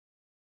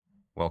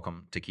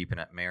Welcome to Keeping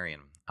It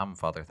Marian. I'm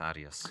Father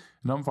Thaddeus.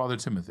 And I'm Father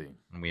Timothy.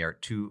 And we are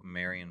two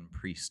Marian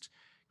priests,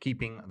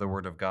 keeping the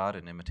Word of God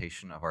in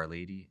imitation of Our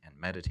Lady and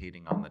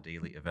meditating on the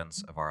daily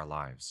events of our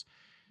lives.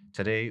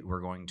 Today,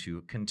 we're going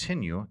to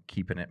continue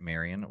Keeping It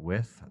Marian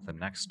with the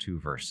next two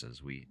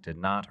verses. We did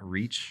not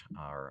reach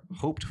our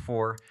hoped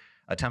for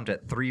attempt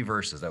at 3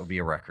 verses. That would be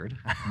a record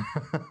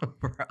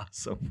for us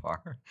so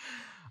far.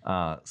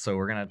 So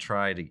we're going to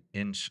try to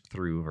inch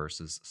through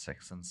verses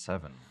 6 and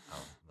 7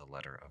 of the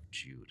Letter of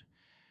Jude.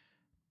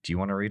 Do you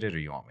want to read it or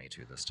you want me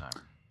to this time?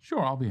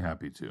 Sure, I'll be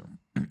happy to.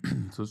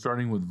 So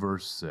starting with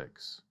verse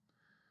 6.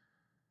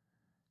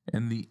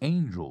 And the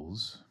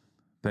angels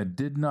that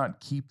did not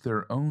keep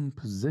their own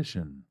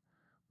position,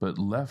 but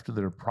left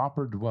their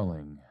proper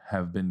dwelling,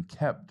 have been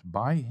kept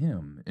by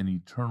him in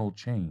eternal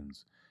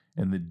chains,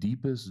 in the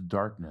deepest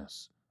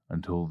darkness,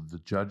 until the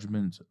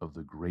judgment of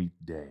the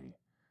great day.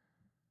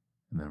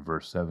 And then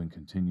verse 7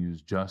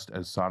 continues, just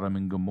as Sodom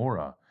and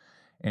Gomorrah,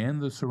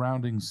 and the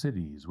surrounding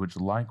cities, which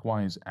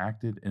likewise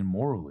acted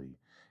immorally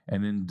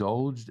and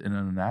indulged in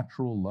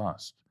unnatural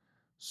lust,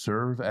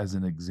 serve as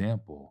an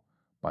example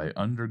by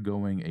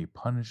undergoing a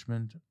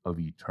punishment of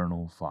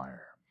eternal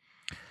fire.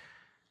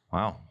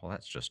 Wow, well,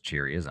 that's just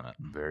cheery, isn't it?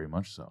 Very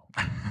much so.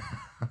 A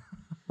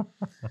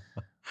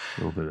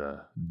little bit of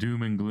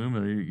doom and gloom.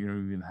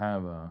 You even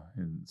have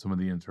in some of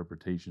the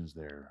interpretations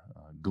there,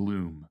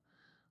 gloom,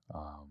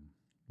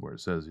 where it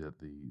says that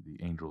the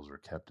angels are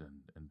kept in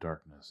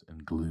darkness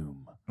and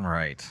gloom.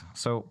 Right.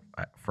 So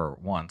for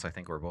once, I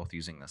think we're both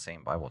using the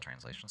same Bible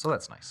translation, so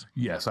that's nice.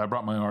 Yes, I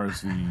brought my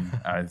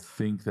RSV. I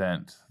think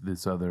that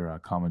this other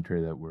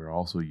commentary that we're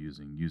also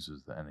using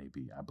uses the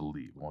NAB, I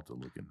believe. We'll have to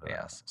look into that.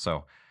 Yes.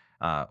 So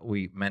I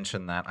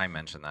mentioned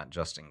that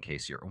just in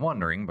case you're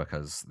wondering,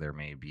 because there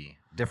may be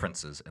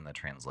differences in the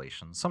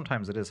translations.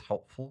 Sometimes it is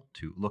helpful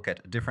to look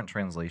at different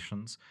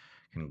translations,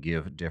 can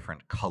give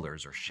different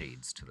colors or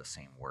shades to the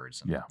same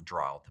words and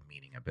draw out the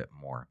meaning a bit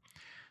more.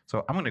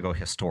 So I'm going to go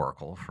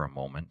historical for a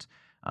moment.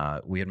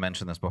 We had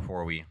mentioned this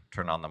before we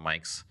turned on the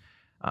mics.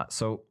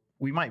 So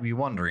we might be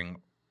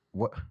wondering,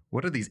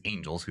 what are these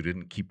angels who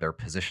didn't keep their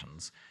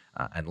positions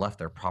and left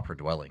their proper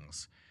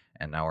dwellings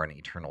and now are in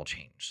eternal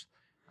change?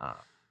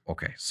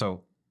 Okay,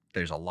 so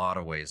there's a lot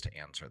of ways to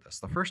answer this.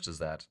 The first is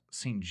that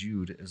St.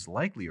 Jude is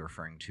likely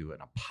referring to an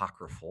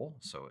apocryphal,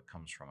 so it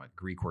comes from a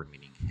Greek word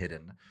meaning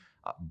hidden,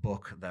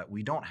 book that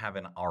we don't have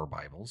in our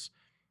Bibles.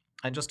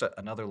 And just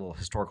another little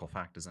historical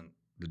fact is in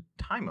the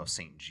time of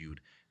St. Jude,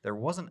 there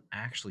wasn't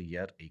actually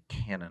yet a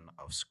canon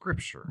of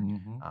Scripture,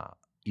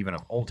 even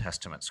of Old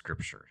Testament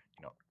Scripture.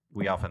 You know,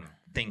 we often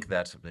think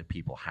that the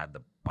people had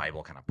the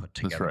Bible kind of put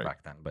together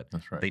back then, but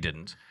they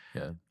didn't.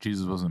 Yeah,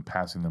 Jesus wasn't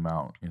passing them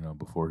out,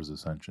 before his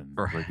ascension.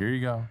 Right. Like, here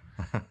you go.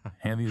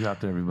 Hand these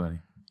out to everybody.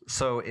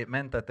 So it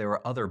meant that there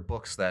were other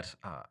books that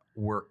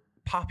were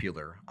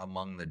popular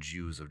among the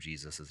Jews of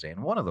Jesus' day.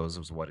 And one of those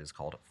was what is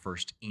called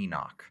First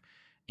Enoch.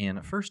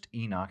 And First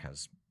Enoch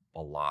has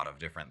a lot of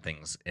different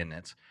things in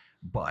it,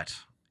 but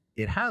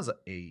it has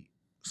a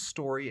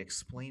story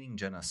explaining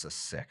Genesis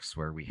 6,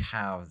 where we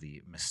have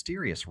the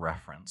mysterious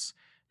reference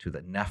to the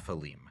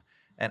Nephilim.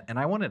 And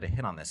I wanted to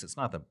hit on this. It's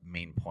not the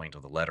main point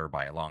of the letter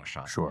by a long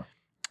shot. Sure.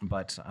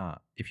 But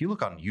if you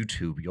look on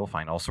YouTube, you'll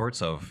find all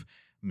sorts of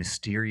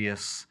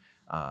mysterious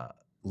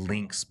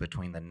links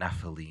between the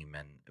Nephilim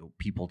and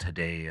people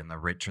today and the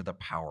rich or the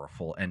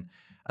powerful. And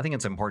I think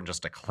it's important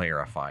just to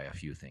clarify a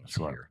few things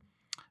here.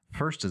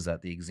 First is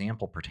that the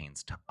example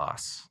pertains to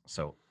us.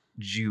 So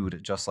Jude,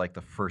 just like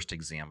the first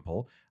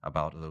example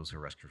about those who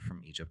are rescued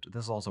from Egypt,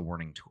 this is also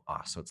warning to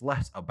us. So it's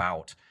less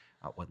about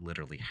what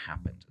literally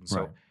happened. And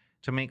so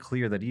to make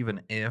clear that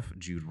even if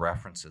Jude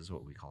references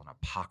what we call an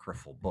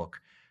apocryphal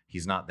book,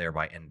 he's not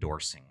thereby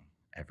endorsing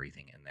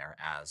everything in there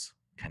as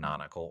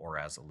canonical or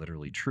as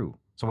literally true.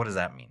 So what does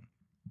that mean?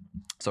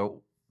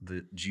 So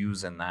the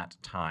Jews in that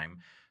time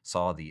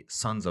saw the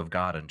sons of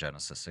God in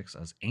Genesis 6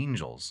 as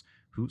angels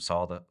who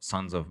saw the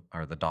sons of,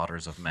 or the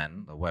daughters of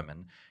men, the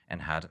women,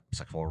 and had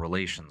sexual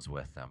relations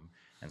with them,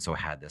 and so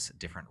had this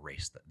different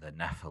race, the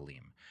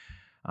Nephilim.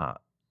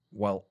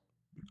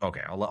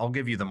 Okay, I'll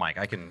give you the mic.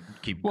 I can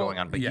keep going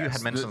on, but you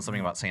had mentioned something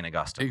about St.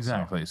 Augustine.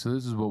 Exactly. So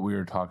this is what we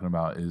were talking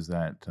about, is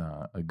that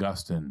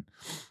Augustine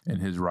in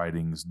his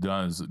writings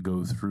does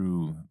go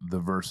through the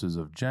verses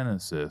of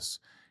Genesis,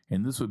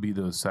 and this would be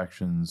those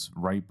sections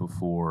right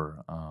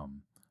before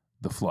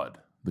the flood,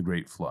 the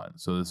Great Flood.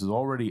 So this is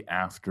already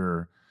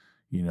after,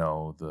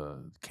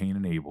 the Cain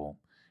and Abel,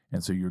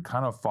 and so you're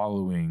kind of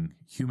following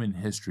human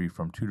history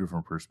from two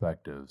different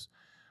perspectives.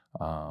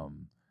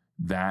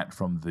 That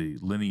from the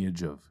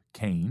lineage of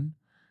Cain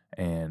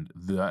and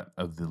that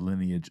of the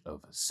lineage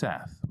of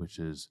Seth, which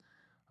is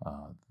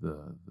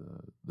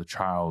the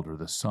child or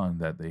the son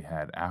that they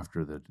had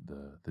after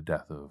the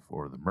death of,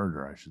 or the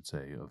murder, I should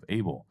say, of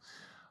Abel.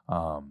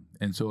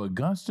 And so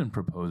Augustine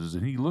proposes,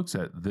 and he looks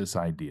at this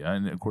idea,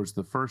 and of course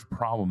the first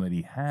problem that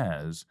he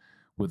has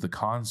with the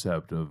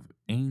concept of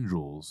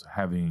angels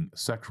having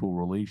sexual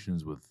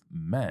relations with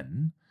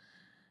men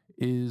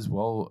is,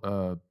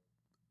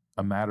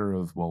 a matter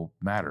of,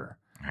 matter.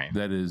 Right.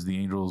 That is, the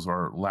angels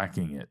are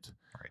lacking it.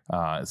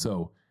 Right.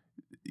 So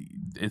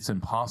it's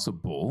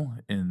impossible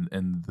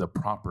in the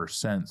proper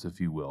sense, if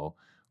you will,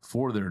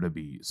 for there to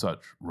be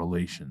such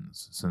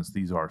relations, since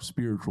these are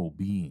spiritual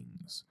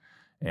beings.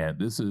 And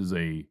this is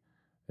a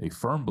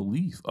firm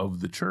belief of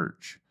the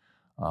church,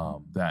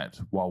 that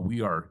while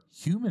we are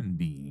human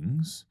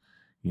beings,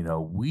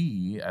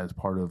 we, as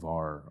part of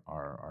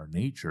our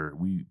nature,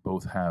 we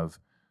both have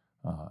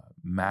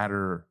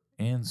matter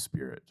and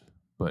spirit,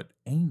 but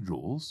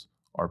angels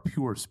are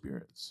pure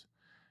spirits,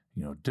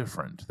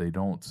 different. They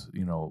don't,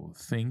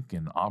 think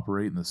and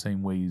operate in the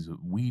same ways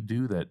we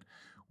do, that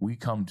we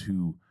come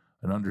to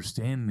an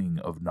understanding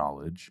of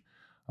knowledge,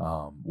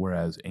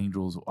 whereas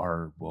angels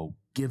are,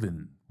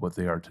 given what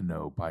they are to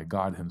know by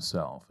God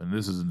himself. And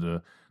this isn't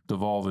to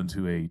devolve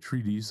into a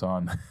treatise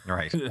on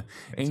Right.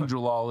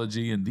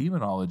 angelology and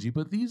demonology,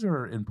 but these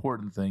are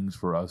important things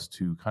for us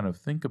to kind of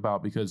think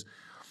about, because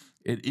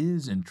it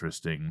is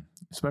interesting,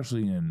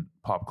 especially in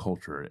pop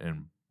culture.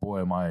 And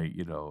boy, am I,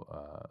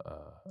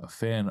 a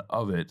fan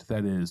of it.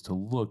 That is, to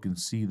look and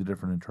see the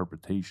different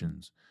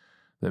interpretations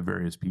that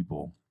various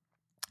people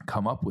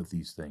come up with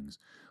these things.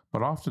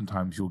 But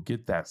oftentimes you'll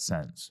get that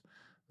sense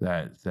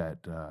that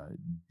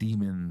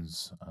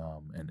demons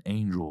and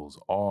angels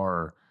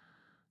are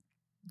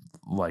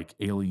like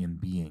alien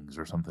beings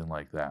or something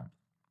like that,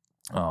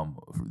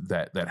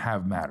 that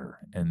have matter,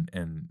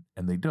 and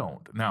they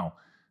don't. Now,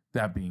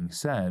 that being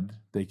said,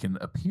 they can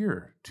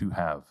appear to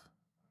have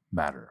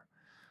matter.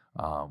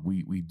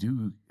 We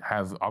do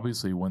have,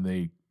 obviously, when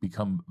they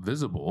become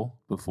visible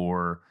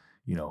before,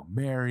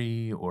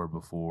 Mary, or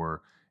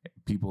before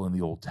people in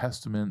the Old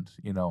Testament,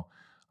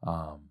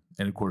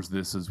 and of course,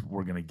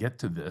 we're going to get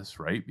to this,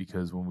 right?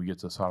 Because when we get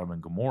to Sodom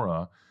and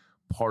Gomorrah,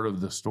 part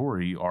of the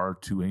story are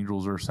two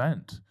angels are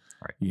sent,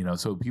 right?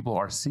 So people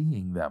are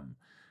seeing them,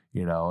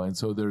 and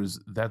so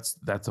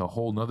that's a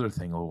whole nother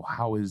thing. Oh,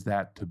 how is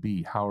that to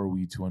be? How are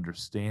we to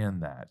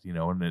understand that?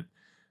 And it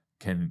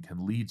can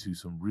lead to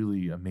some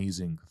really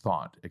amazing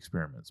thought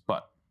experiments.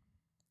 But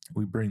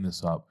we bring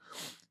this up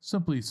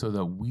simply so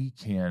that we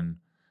can,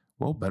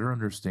 better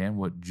understand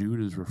what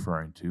Jude is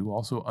referring to,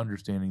 also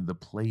understanding the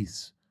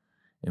place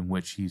in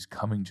which he's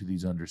coming to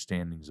these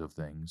understandings of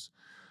things.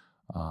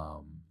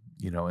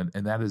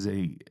 And that is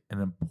an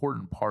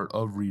important part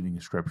of reading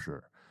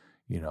Scripture.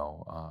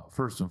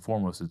 First and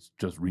foremost, it's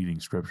just reading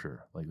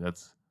Scripture. Like,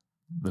 that's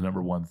the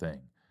number one thing.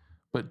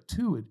 But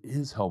two, it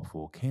is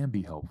helpful, can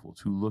be helpful,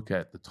 to look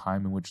at the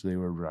time in which they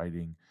were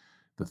writing,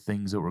 the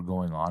things that were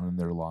going on in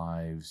their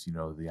lives,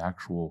 the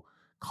actual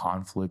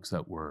conflicts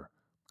that were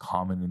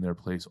common in their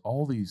place.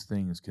 All these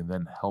things can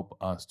then help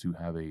us to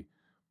have a,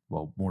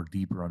 more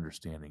deeper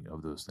understanding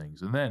of those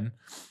things. And then,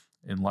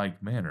 in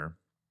like manner,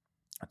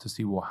 to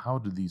see, how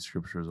do these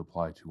scriptures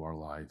apply to our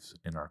lives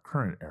in our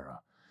current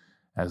era?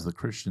 As the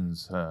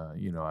Christians,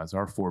 as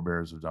our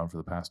forebears have done for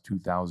the past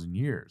 2,000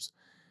 years,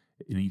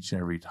 in each and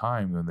every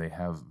time when they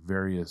have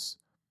various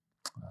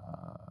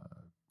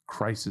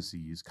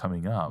crises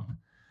coming up,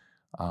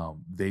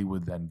 they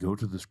would then go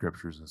to the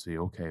scriptures and say,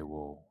 okay,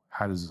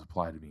 how does this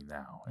apply to me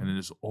now? And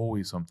there's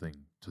always something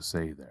to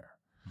say there.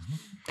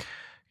 Mm-hmm.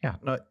 Yeah,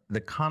 no,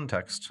 the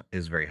context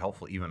is very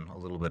helpful, even a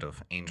little bit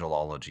of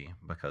angelology,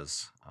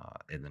 because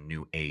in the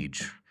New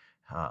Age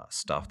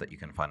stuff that you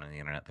can find on the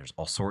internet, there's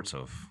all sorts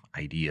of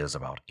ideas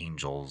about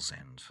angels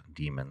and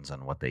demons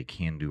and what they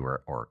can do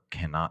or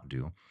cannot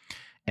do.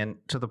 And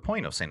to the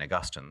point of St.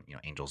 Augustine,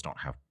 angels don't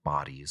have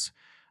bodies.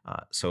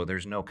 So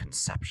there's no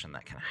conception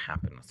that can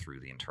happen through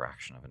the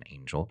interaction of an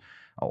angel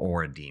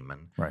or a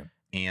demon. Right.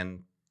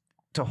 And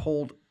to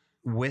hold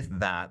with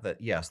that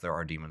yes, there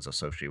are demons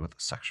associated with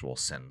sexual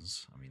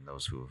sins. I mean,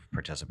 those who have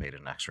participated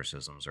in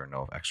exorcisms or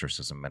know of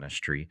exorcism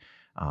ministry,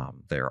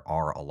 there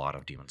are a lot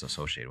of demons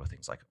associated with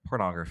things like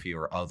pornography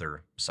or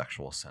other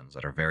sexual sins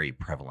that are very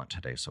prevalent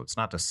today. So it's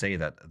not to say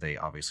that they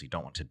obviously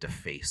don't want to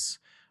deface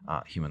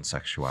human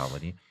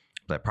sexuality.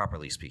 But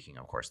properly speaking,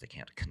 of course, they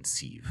can't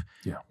conceive.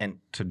 Yeah. And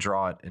to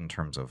draw it in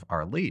terms of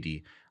Our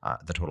Lady,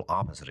 the total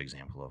opposite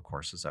example, of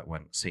course, is that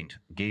when Saint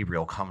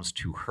Gabriel comes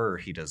to her,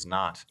 he does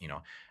not,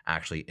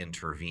 actually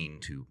intervene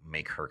to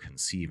make her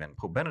conceive. And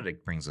Pope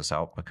Benedict brings this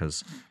out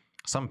because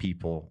some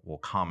people will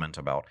comment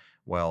about,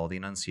 the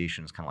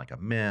Annunciation is kind of like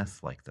a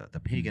myth, like the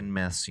pagan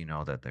myths,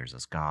 that there's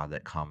this God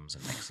that comes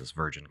and makes this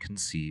virgin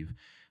conceive.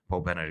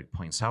 Pope Benedict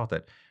points out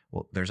that,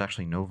 there's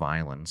actually no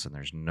violence and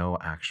there's no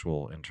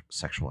actual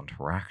sexual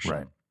interaction,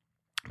 right,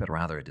 but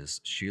rather it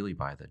is sheerly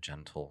by the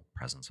gentle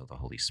presence of the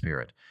Holy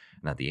Spirit,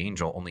 and that the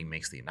angel only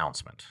makes the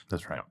announcement.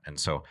 That's right. And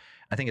so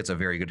I think it's a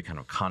very good kind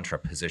of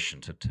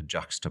contraposition to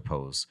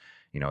juxtapose,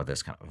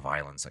 this kind of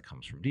violence that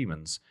comes from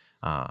demons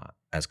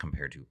as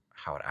compared to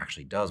how it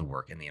actually does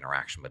work in the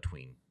interaction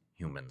between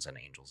humans and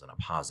angels in a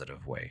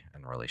positive way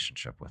in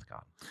relationship with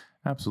God.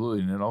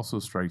 Absolutely. And it also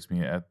strikes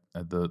me at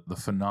the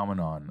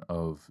phenomenon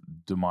of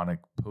demonic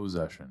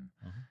possession,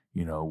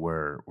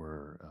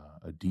 where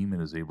a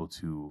demon is able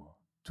to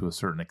a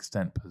certain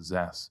extent,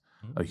 possess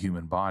a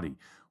human body.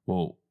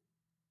 Well,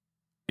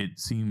 it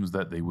seems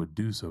that they would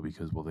do so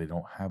because, well, they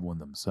don't have one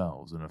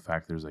themselves. And in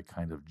fact, there's a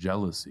kind of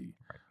jealousy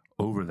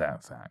over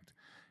that fact.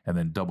 And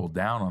then double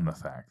down on the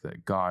fact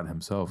that God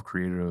himself,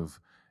 creator of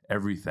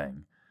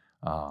everything,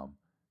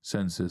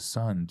 sends his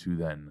son to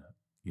then,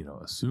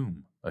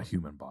 assume a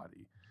human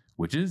body,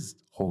 which is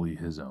wholly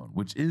his own,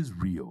 which is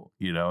real,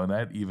 and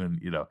that even,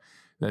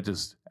 that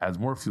just adds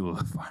more fuel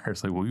to the fire.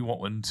 It's like, well, we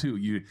want one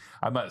too.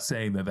 I'm not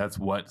saying that that's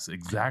what's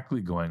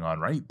exactly going on,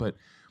 right? But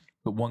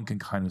one can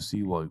kind of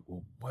see, well,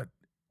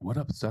 what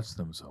upsets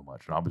them so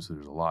much? And obviously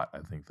there's a lot, I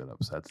think, that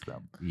upsets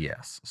them.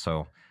 Yes.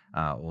 So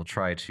we'll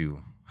try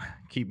to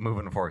keep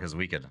moving forward because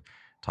we could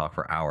talk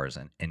for hours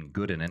and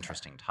good and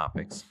interesting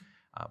topics.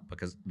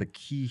 Because the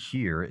key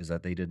here is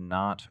that they did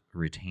not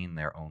retain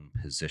their own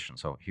position.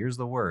 So here's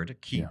the word,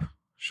 keep,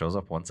 shows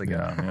up once again.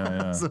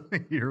 Yeah. So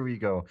here we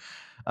go.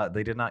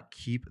 They did not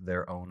keep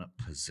their own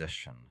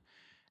position.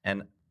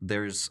 And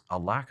there's a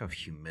lack of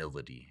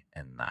humility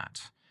in that.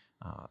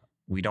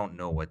 We don't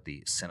know what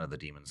the sin of the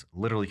demons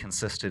literally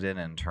consisted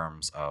in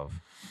terms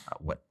of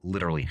what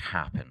literally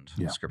happened.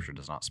 Yeah. Scripture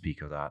does not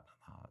speak of that.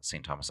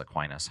 St. Thomas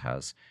Aquinas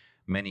has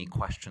many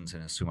questions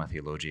in his Summa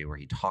Theologiae where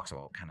he talks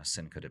about what kind of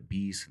sin could it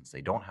be, since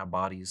they don't have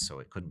bodies, so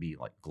it couldn't be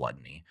like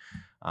gluttony,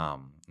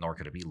 nor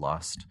could it be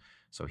lust.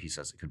 So he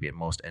says it could be at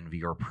most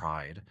envy or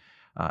pride.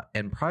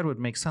 And pride would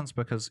make sense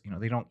because,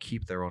 they don't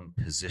keep their own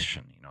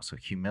position. So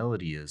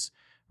humility is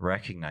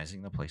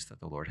recognizing the place that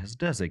the Lord has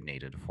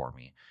designated for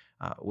me,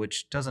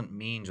 which doesn't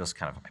mean just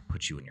kind of I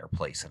put you in your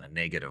place in a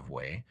negative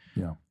way.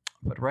 Yeah.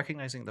 But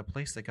recognizing the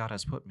place that God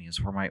has put me is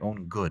for my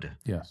own good.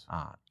 Yes.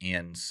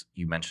 And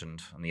you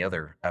mentioned in the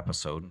other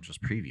episode,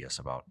 just previous,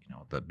 about,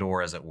 the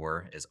door, as it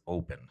were, is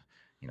open.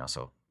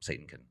 So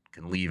Satan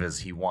can leave as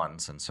he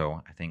wants. And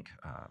so I think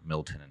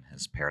Milton in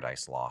his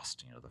Paradise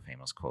Lost, the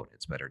famous quote,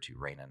 "It's better to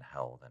reign in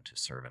hell than to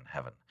serve in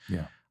heaven."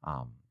 Yeah.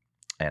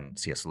 And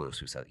C.S. Lewis,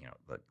 who said,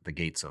 the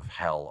gates of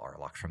hell are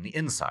locked from the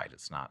inside.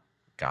 It's not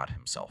God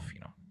himself,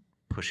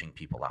 pushing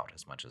people out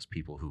as much as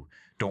people who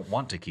don't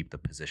want to keep the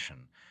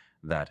position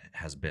that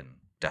has been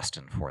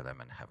destined for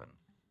them in heaven.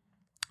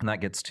 And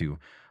that gets to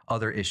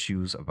other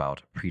issues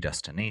about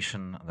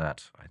predestination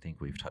that I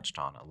think we've touched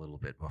on a little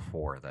bit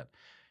before, that,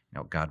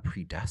 God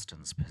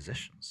predestines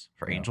positions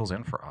for angels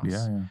and for us.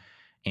 Yeah.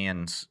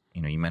 And,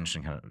 you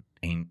mentioned kind of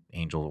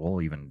angels,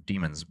 well, even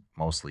demons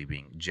mostly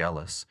being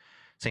jealous.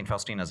 St.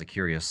 Faustina has a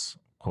curious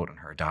quote in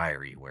her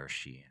diary where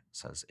she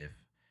says, if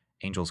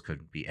angels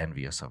could be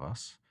envious of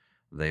us,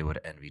 they would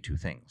envy two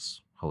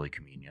things: Holy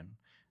Communion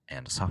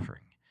and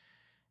suffering.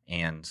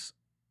 And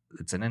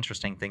it's an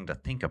interesting thing to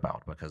think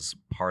about, because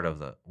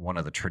one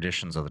of the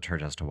traditions of the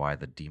church as to why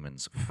the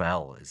demons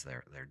fell is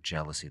their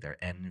jealousy, their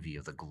envy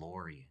of the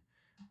glory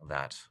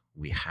that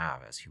we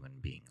have as human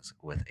beings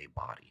with a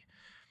body.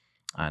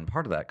 And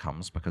part of that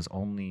comes because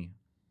only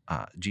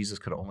Jesus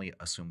could only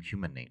assume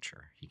human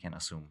nature. He can't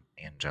assume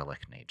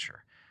angelic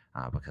nature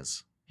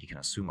because he can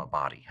assume a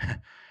body.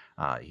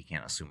 He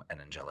can't assume an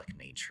angelic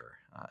nature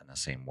in the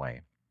same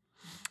way.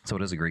 So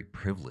it is a great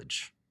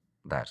privilege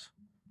that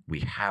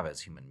we have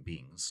as human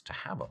beings to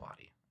have a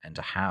body and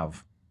to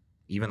have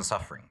even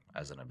suffering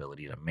as an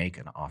ability to make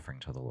an offering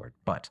to the Lord.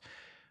 But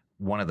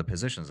one of the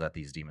positions that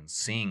these demons,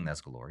 seeing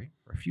this glory,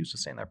 refuse to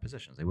stay in their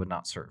positions. They would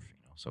not serve.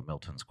 So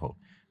Milton's quote,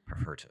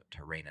 "Prefer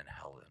to reign in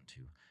hell than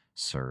to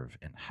serve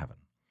in heaven."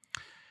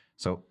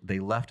 So they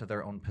left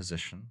their own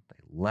position.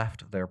 They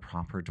left their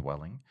proper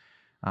dwelling,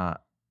 and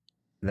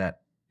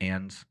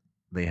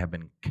they have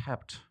been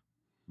kept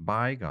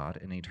by God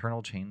in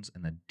eternal chains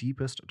in the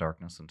deepest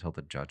darkness until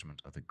the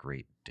judgment of the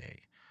great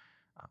day.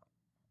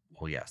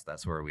 Well, yes,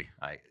 that's where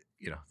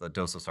the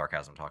dose of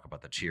sarcasm talk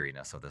about the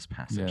cheeriness of this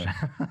passage.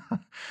 Yeah.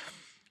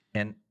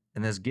 and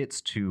this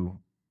gets to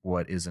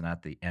what is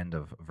at the end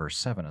of verse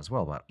 7 as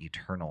well, about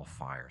eternal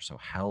fire. So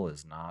hell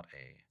is not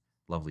a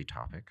lovely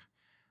topic.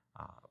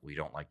 We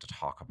don't like to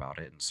talk about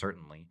it. And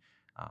certainly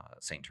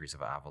St. Teresa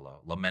of Avila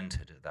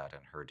lamented that in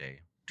her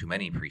day too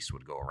many priests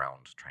would go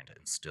around trying to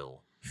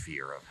instill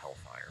fear of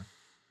hellfire.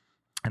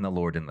 And the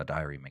Lord in the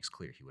diary makes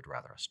clear he would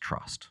rather us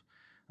trust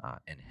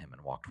in him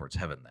and walk towards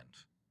heaven than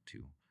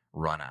to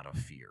run out of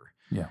fear.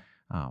 Yeah.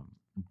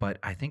 But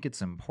I think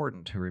it's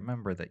important to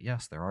remember that,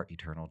 yes, there are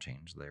eternal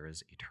chains. There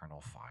is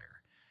eternal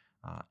fire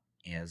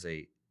as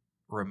a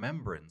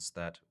remembrance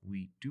that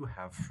we do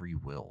have free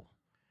will.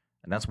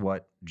 And that's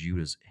what Jude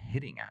is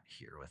hitting at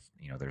here with,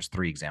 there's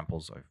three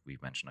examples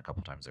we've mentioned a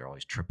couple times. They're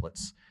always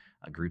triplets,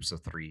 groups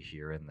of three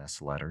here in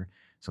this letter.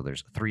 So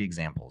there's three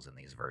examples in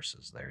these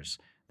verses. There's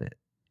the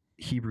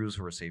Hebrews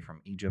who were saved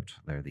from Egypt.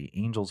 There are the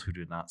angels who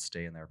did not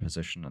stay in their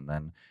position. And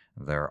then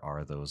there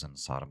are those in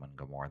Sodom and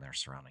Gomorrah and their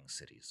surrounding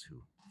cities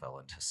who fell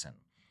into sin.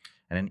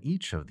 And in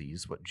each of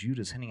these, what Jude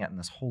is hinting at in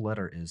this whole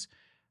letter is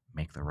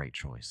make the right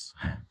choice.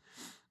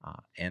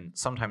 And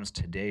sometimes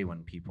today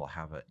when people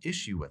have an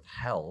issue with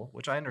hell,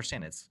 which I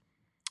understand it's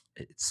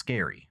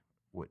scary,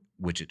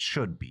 which it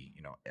should be,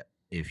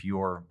 if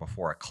you're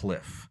before a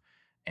cliff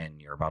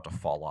and you're about to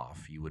fall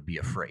off, you would be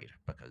afraid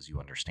because you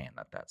understand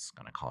that that's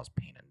going to cause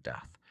pain and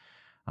death.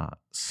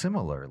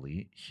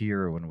 Similarly,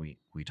 here when we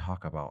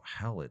talk about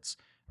hell, it's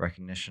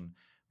recognition,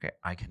 okay,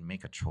 I can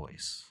make a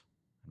choice.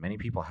 Many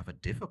people have a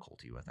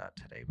difficulty with that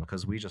today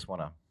because we just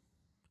want to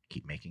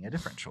keep making a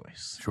different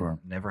choice. Sure.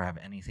 Never have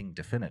anything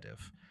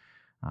definitive.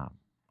 I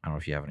don't know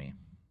if you have any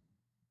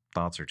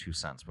thoughts or 2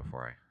 cents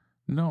before I.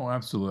 No,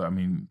 absolutely. I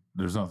mean,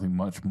 there's nothing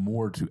much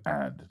more to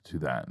add to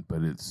that,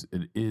 but it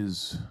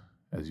is,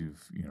 as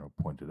you've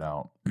pointed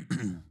out,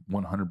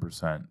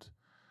 100%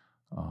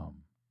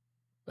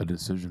 a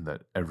decision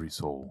that every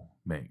soul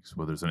makes,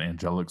 whether it's an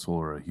angelic soul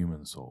or a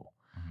human soul.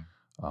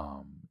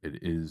 Mm-hmm.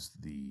 It is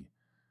the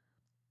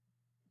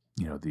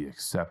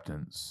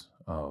acceptance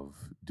of,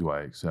 do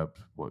I accept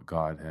what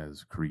God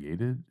has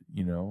created,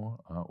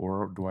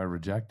 or do I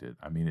reject it?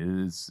 I mean,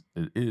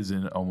 it is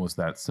in almost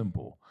that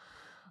simple.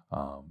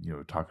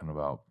 Talking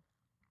about,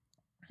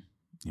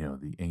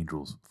 the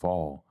angels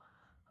fall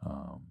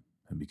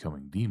and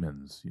becoming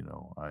demons,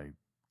 I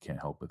can't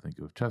help but think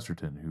of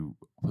Chesterton, who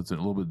puts it in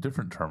a little bit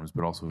different terms,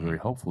 but also very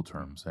helpful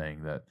terms,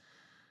 saying that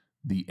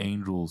the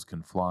angels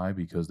can fly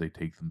because they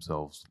take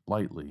themselves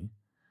lightly,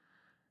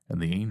 and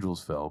the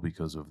angels fell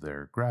because of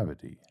their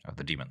gravity. Oh,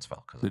 the demons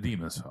fell. The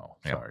demons fell,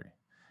 yeah. sorry.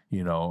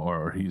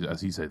 Or as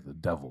he said, the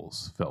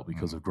devils fell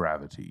because of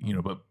gravity.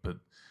 But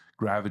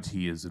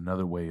gravity is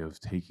another way of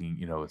taking,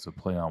 it's a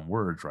play on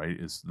words, right?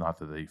 It's not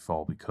that they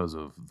fall because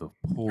of the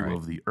pull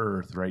of the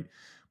earth, right?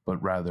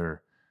 But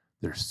rather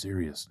their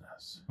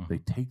seriousness. They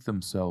take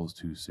themselves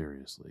too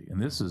seriously.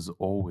 And this is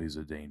always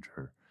a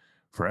danger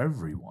for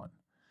everyone.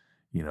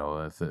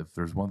 If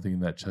there's one thing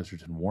that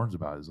Chesterton warns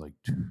about, is like,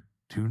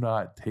 do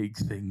not take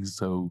things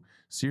so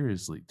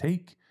seriously.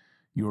 Take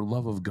your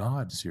love of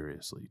God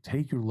seriously.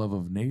 Take your love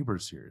of neighbor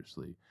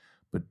seriously.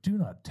 But do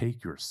not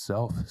take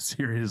yourself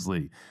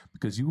seriously,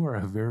 because you are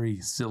a very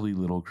silly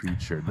little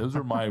creature. Those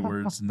are my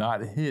words,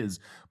 not his,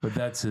 but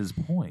that's his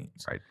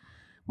point. Right.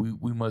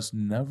 We must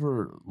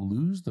never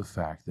lose the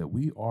fact that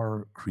we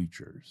are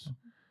creatures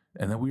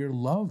and that we are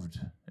loved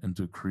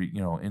into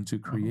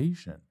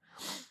creation.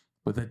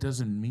 But that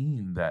doesn't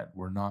mean that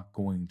we're not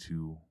going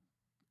to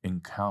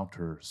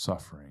encounter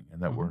suffering,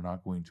 and that we're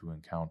not going to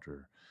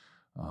encounter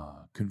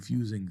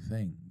confusing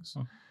things.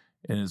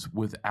 And it's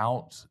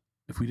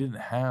if we didn't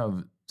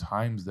have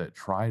times that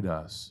tried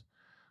us,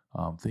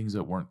 things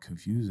that weren't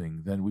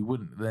confusing, then we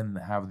wouldn't then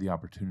have the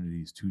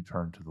opportunities to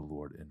turn to the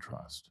Lord in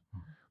trust.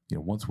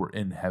 Once we're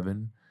in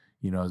heaven,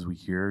 as we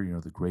hear,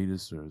 the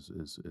greatest is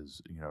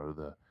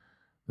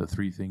the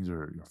three things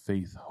are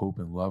faith, hope,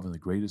 and love, and the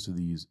greatest of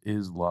these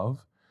is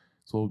love.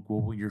 So,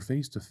 when you're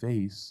face to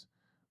face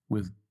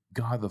with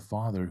God the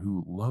Father,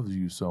 who loves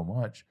you so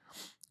much,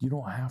 you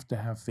don't have to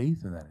have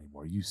faith in that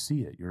anymore. You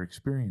see it, you're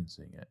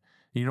experiencing it.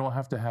 You don't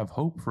have to have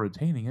hope for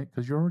attaining it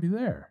because you're already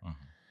there.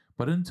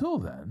 But until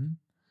then,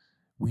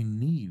 we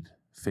need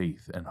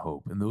faith and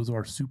hope, and those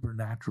are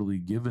supernaturally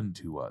given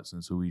to us.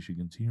 And so we should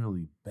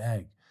continually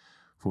beg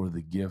for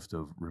the gift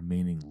of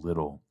remaining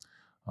little,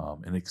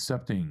 and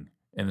accepting,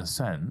 in a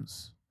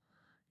sense,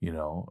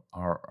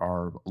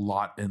 our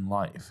lot in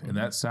life. And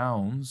that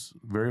sounds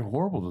very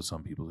horrible to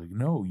some people. Like,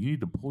 no, you need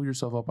to pull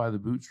yourself up by the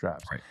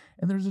bootstraps. Right.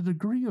 And there's a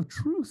degree of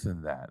truth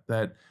in that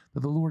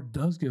the Lord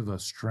does give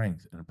us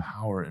strength and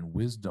power and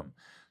wisdom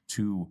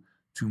to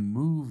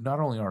move not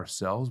only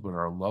ourselves, but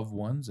our loved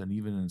ones, and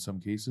even in some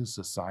cases,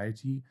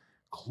 society,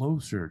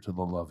 closer to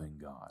the loving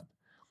God.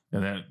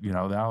 And then,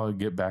 now I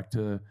get back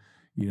to,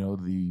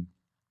 when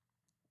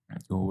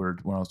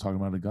I was talking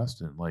about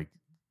Augustine, like,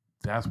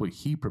 that's what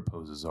he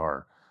proposes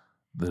are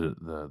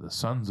the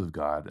sons of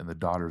God and the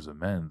daughters of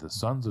men. The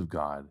sons of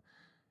God,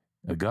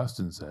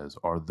 Augustine says,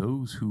 are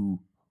those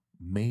who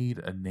made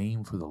a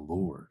name for the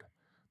Lord.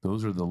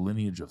 Those are the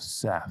lineage of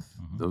Seth.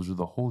 Those are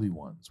the holy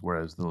ones.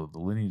 Whereas the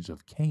lineage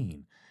of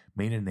Cain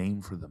made a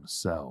name for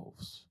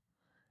themselves.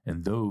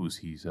 And those,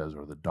 he says,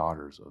 are the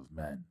daughters of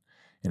men.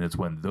 And it's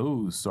when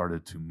those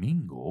started to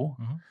mingle,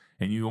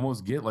 and you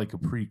almost get like a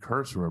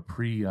precursor,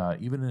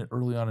 even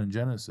early on in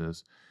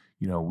Genesis,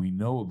 we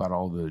know about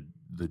all the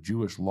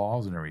Jewish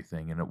laws and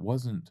everything. And it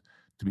wasn't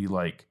to be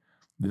like,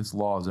 this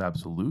law is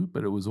absolute,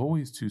 but it was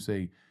always to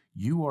say,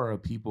 you are a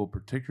people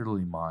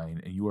particularly mine,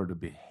 and you are to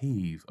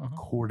behave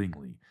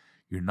accordingly.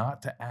 You're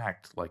not to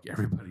act like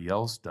everybody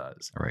else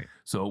does. Right.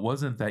 So it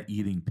wasn't that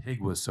eating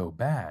pig was so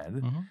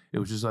bad. It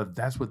was just like,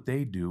 that's what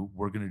they do.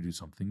 We're going to do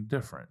something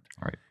different.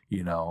 Right.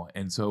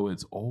 And so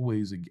it's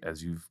always,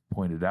 as you've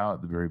pointed out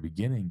at the very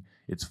beginning,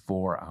 it's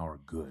for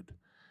our good.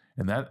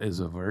 And that is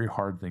a very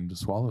hard thing to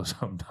swallow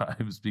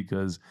sometimes,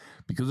 because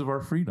of our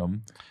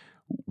freedom,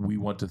 we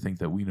want to think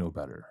that we know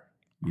better.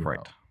 Right.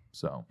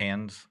 So,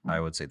 and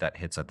I would say that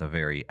hits at the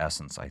very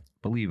essence, I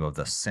believe, of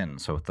the sin.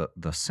 So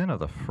the sin of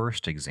the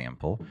first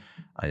example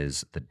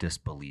is the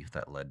disbelief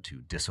that led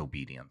to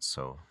disobedience.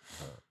 So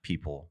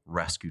people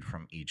rescued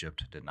from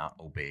Egypt did not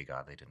obey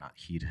God. They did not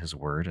heed his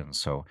word, and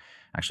so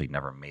actually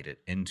never made it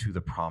into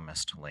the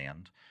promised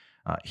land.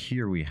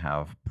 Here we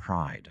have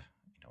pride,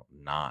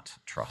 not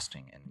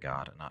trusting in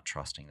God, not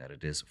trusting that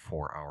it is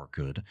for our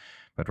good,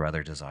 but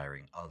rather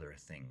desiring other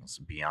things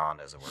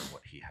beyond, as it were,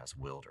 what he has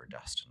willed or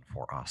destined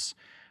for us.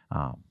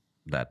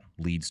 that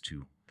leads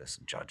to this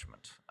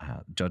judgment.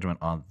 Judgment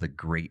on the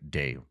great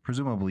day,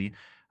 presumably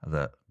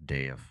the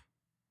day of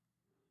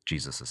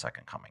Jesus'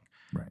 second coming,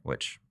 Right.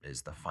 which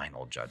is the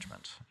final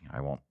judgment.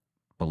 I won't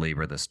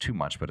belabor this too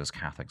much, but as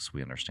Catholics,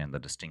 we understand the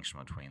distinction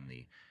between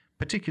the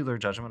particular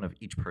judgment of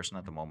each person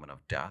at the moment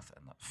of death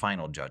and the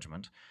final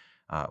judgment,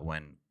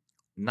 when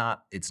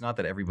it's not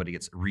that everybody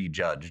gets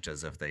rejudged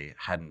as if they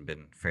hadn't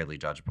been fairly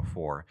judged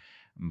before,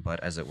 but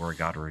as it were,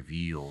 God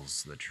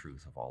reveals the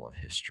truth of all of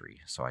history.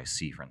 So I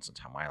see, for instance,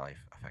 how my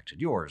life affected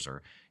yours,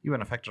 or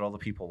even affected all the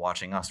people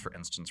watching us, for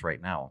instance,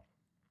 right now.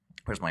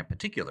 Whereas my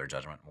particular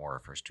judgment more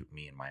refers to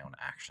me and my own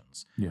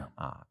actions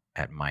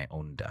at my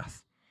own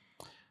death.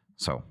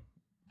 So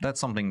that's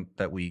something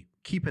that we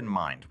keep in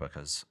mind,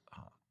 because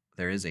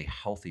there is a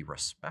healthy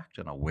respect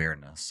and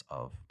awareness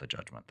of the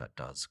judgment that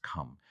does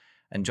come.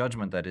 And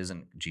judgment that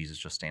isn't Jesus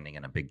just standing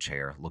in a big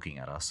chair looking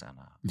at us and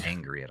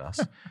angry at us,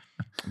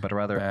 but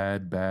rather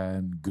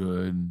bad,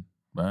 good,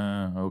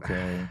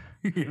 okay.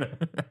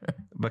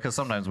 Because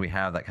sometimes we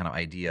have that kind of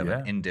idea of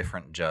an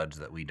indifferent judge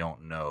that we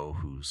don't know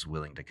who's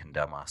willing to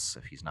condemn us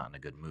if he's not in a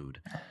good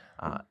mood.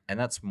 And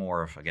that's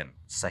more of, again,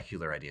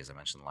 secular ideas I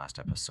mentioned in the last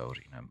episode,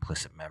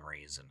 implicit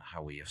memories and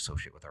how we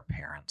associate with our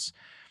parents.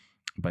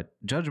 But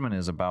judgment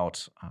is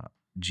about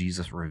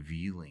Jesus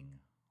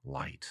revealing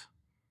light.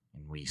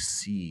 And we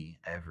see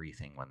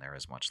everything when there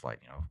is much light.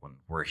 When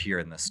we're here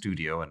in the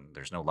studio and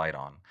there's no light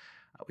on,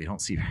 we don't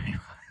see very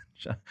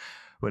much.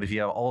 But if you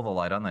have all the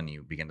light on, then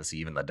you begin to see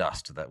even the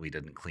dust that we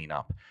didn't clean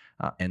up.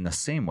 In the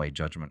same way,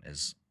 judgment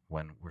is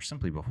when we're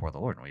simply before the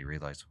Lord and we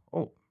realize,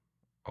 oh,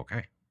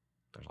 okay,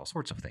 there's all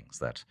sorts of things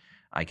that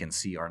I can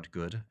see aren't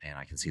good, and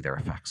I can see their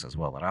effects as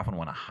well that I often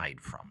want to hide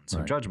from.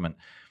 So judgment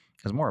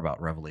is more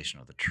about revelation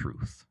of the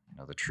truth,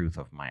 the truth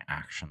of my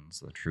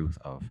actions, the truth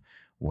of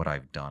what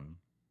I've done.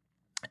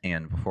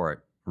 And before I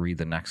read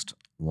the next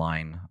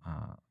line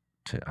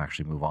to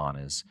actually move on,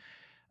 is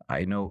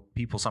I know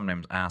people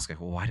sometimes ask,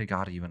 well, why did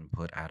God even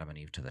put Adam and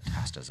Eve to the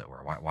test, as it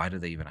were? Why do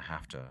they even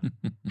have to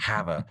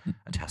have a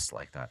test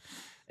like that?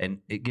 And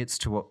it gets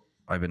to what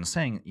I've been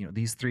saying.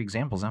 These three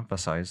examples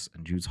emphasize,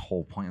 and Jude's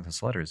whole point of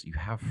this letter is, you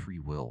have free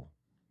will.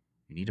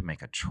 You need to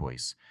make a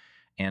choice.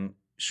 And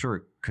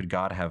sure, could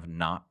God have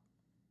not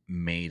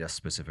made a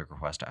specific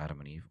request to Adam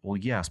and Eve? Well,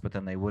 yes, but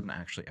then they wouldn't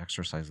actually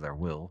exercise their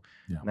will.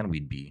 Yeah. And then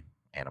we'd be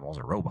animals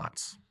or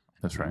robots.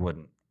 That's right. We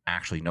wouldn't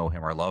actually know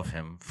him or love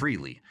him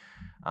freely.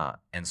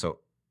 And so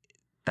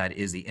that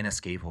is the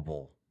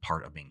inescapable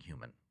part of being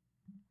human.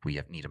 We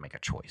need to make a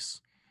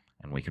choice.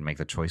 And we can make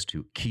the choice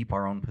to keep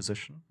our own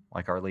position,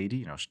 like Our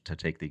Lady, to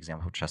take the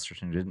example of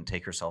Chesterton, who didn't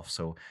take herself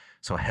so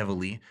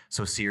heavily,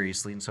 so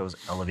seriously, and so was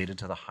elevated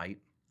to the height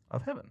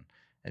of heaven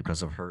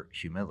because of her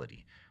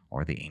humility.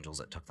 Or the angels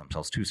that took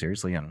themselves too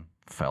seriously and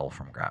fell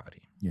from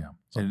gravity. Yeah.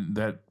 So, and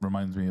that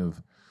reminds me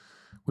of,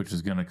 which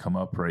is going to come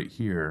up right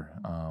here,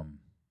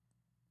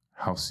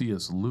 how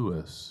C.S.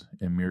 Lewis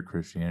in Mere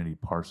Christianity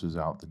parses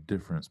out the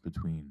difference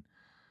between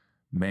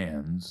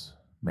men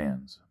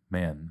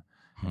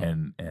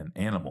and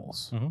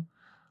animals,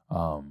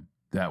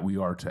 that we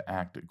are to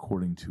act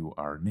according to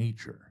our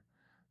nature.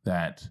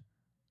 That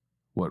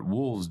what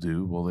wolves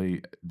do, well,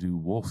 they do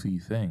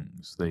wolfy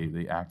things.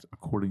 They act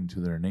according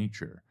to their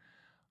nature.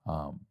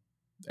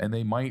 And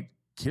they might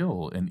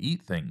kill and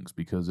eat things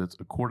because it's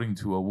according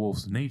to a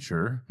wolf's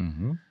nature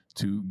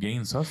to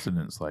gain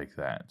sustenance like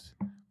that.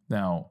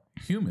 Now,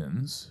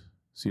 humans,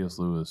 C.S.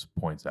 Lewis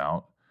points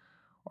out,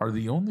 are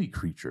the only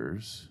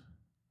creatures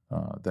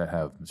that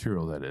have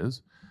material, that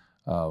is,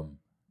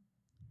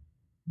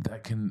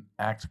 that can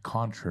act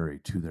contrary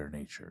to their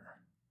nature.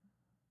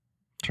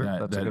 Sure,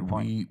 that's a good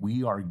point.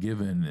 We are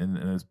given, and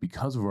it's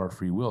because of our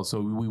free will.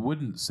 So we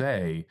wouldn't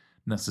say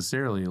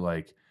necessarily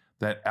like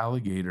that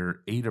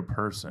alligator ate a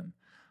person.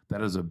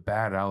 That is a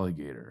bad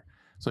alligator.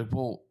 It's like,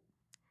 well,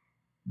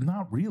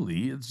 not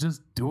really. It's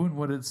just doing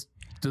what it's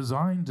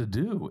designed to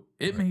do.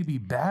 It may be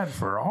bad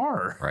for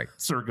our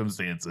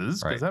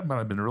circumstances, because that might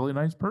have been a really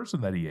nice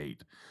person that he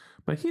ate.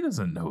 But he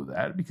doesn't know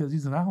that because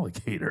he's an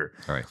alligator.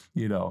 Right.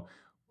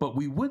 But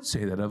we would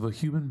say that of a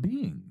human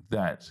being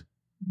that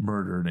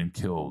murdered and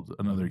killed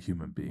another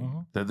human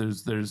being. That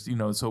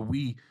there's so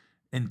we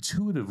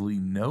intuitively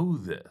know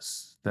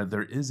this, that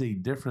there is a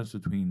difference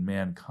between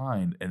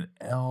mankind and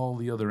all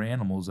the other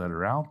animals that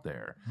are out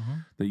there,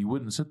 that you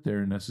wouldn't sit there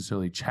and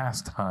necessarily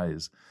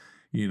chastise.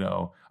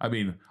 I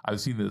mean,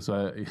 I've seen this.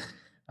 I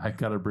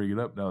got to bring it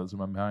up now. It's in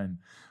my mind.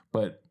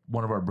 But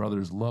one of our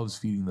brothers loves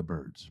feeding the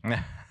birds.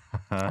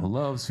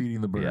 Loves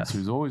feeding the birds. Yes. So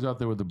he's always out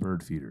there with the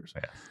bird feeders.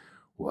 Yes.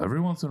 Well, every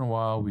once in a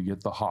while, we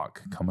get the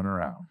hawk coming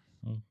around.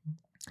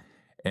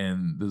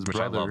 And this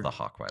brother, I love the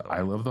hawk, by the way.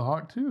 I love the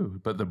hawk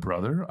too. But the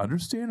brother,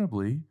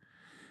 understandably,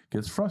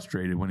 gets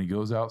frustrated when he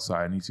goes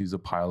outside and he sees a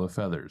pile of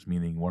feathers,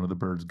 meaning one of the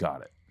birds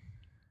got it.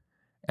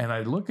 And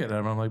I look at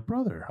him, I'm like,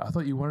 brother, I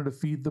thought you wanted to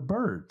feed the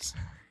birds.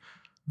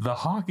 The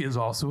hawk is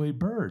also a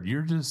bird.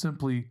 You're just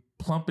simply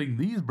plumping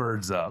these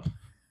birds up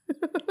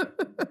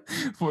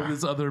for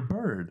this other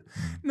bird.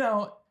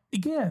 Now,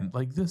 again,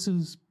 like this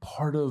is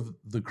part of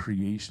the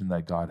creation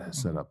that God has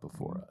set up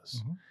before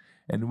us.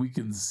 And we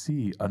can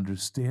see,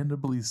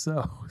 understandably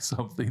so,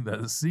 something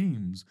that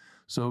seems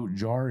so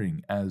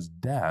jarring as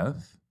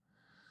death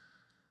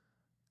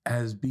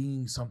as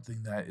being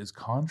something that is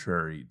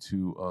contrary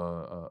to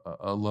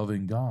a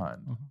loving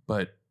God.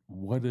 But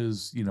what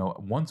is,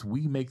 once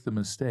we make the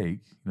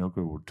mistake,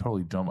 we're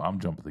totally I'm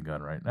jumping the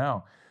gun right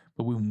now.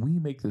 But when we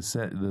make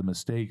the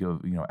mistake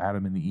of,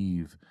 Adam and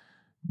Eve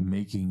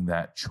making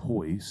that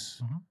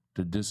choice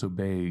to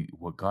disobey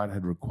what God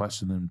had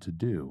requested them to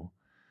do,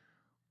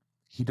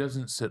 he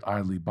doesn't sit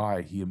idly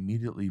by. He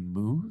immediately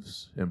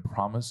moves and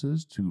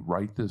promises to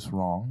right this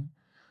wrong.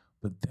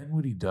 But then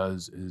what he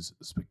does is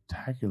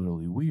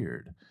spectacularly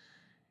weird.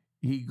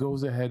 He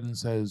goes ahead and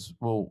says,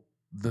 well,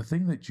 the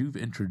thing that you've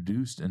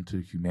introduced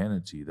into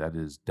humanity, that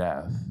is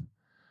death,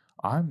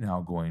 I'm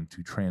now going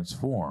to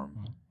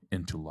transform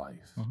into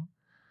life,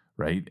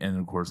 right? And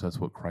of course, that's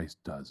what Christ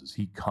does, is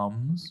he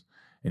comes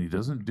and he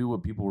doesn't do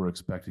what people were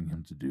expecting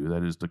him to do,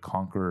 that is to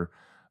conquer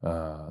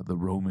the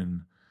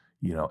Roman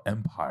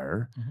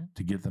empire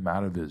to get them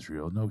out of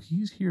Israel. No,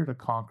 he's here to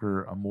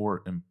conquer a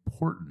more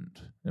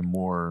important and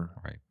more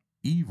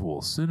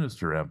evil,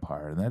 sinister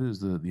empire, and that is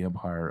the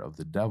empire of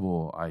the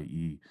devil,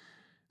 i.e.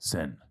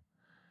 sin.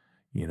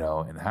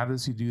 And how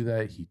does he do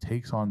that? He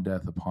takes on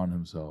death upon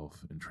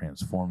himself and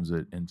transforms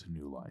it into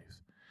new life.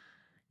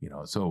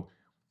 So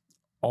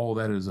all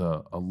that is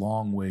a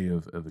long way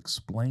of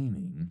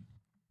explaining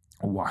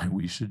why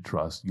we should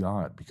trust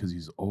God, because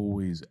he's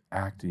always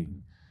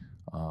acting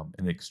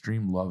in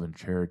extreme love and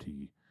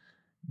charity,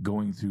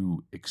 going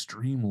through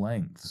extreme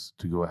lengths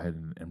to go ahead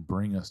and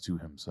bring us to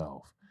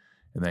himself,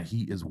 and that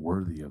he is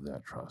worthy of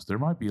that trust. There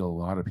might be a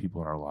lot of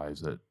people in our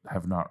lives that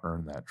have not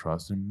earned that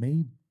trust, and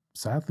may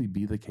sadly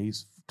be the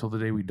case till the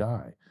day we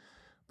die.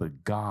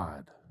 But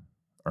God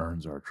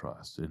earns our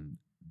trust and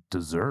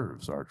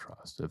deserves our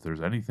trust. If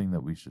there's anything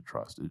that we should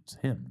trust, it's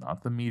him,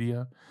 not the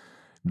media,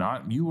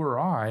 not you or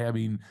I. I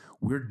mean,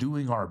 we're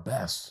doing our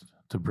best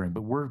to bring,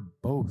 but we're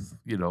both,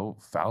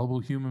 fallible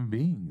human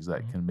beings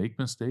that can make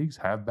mistakes,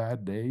 have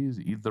bad days,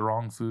 eat the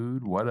wrong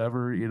food,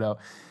 whatever,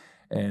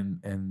 and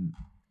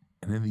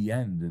in the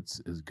end, it's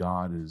as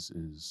God is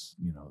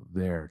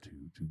there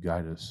to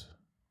guide us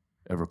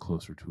ever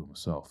closer to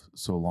himself,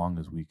 so long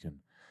as we can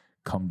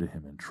come to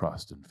him in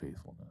trust and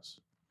faithfulness.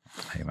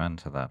 Amen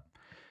to that.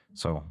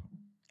 So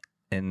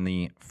in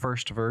the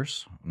first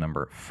verse,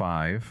 number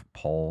 5,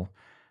 Paul,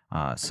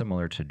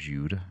 similar to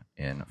Jude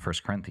in 1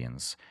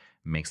 Corinthians,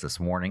 makes this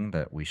warning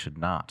that we should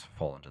not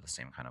fall into the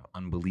same kind of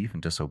unbelief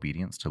and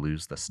disobedience to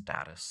lose the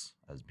status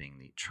as being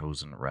the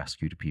chosen,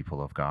 rescued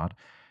people of God.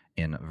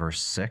 In verse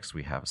 6,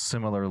 we have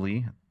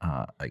similarly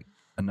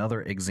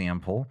another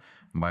example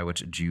by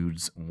which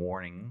Jude's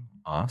warning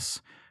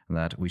us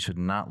that we should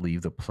not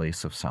leave the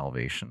place of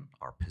salvation,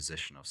 our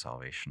position of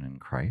salvation in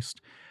Christ,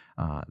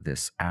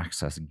 this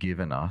access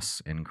given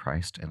us in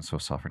Christ, and so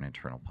suffer an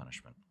eternal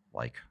punishment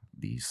like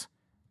these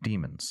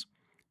demons.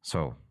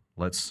 So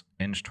let's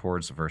inch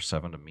towards verse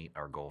 7 to meet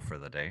our goal for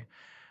the day.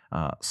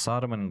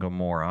 Sodom and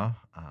Gomorrah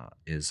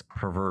is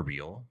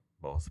proverbial,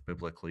 both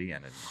biblically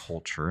and in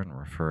culture, and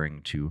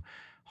referring to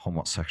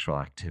homosexual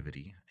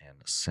activity and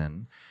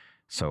sin.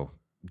 So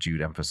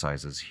Jude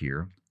emphasizes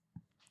here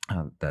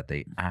that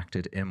they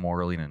acted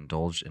immorally and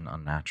indulged in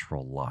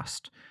unnatural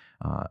lust.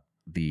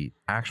 The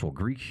actual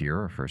Greek here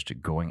refers to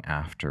going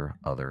after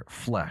other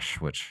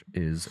flesh, which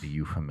is a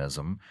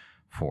euphemism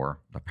for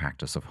the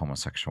practice of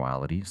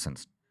homosexuality,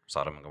 since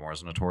Sodom and Gomorrah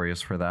is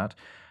notorious for that.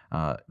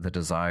 The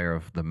desire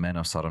of the men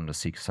of Sodom to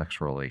seek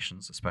sexual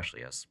relations,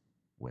 especially as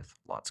with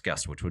Lot's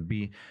guest, which would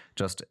be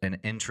just an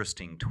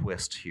interesting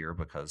twist here,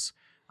 because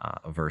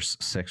verse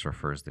 6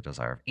 refers the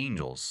desire of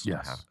angels to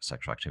have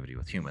sexual activity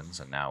with humans,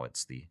 and now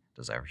it's the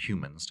desire of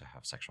humans to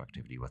have sexual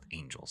activity with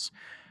angels.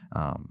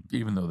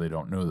 Even though they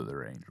don't know that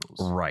they're angels.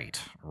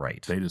 Right.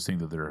 They just think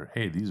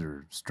that these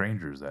are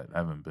strangers that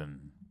haven't been...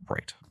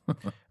 Right.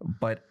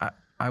 But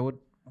I would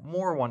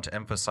more want to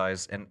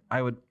emphasize, and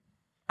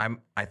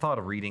I thought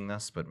of reading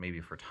this, but maybe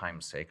for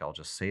time's sake, I'll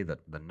just say that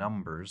the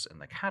numbers in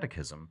the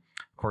Catechism,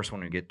 of course,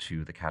 when we get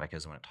to the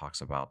Catechism, when it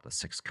talks about the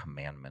 6th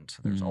commandment,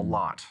 there's a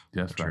lot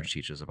the Church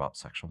teaches about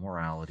sexual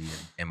morality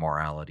and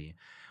immorality.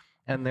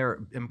 And there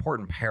are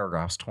important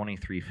paragraphs,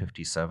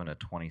 2357 to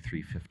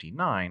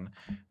 2359,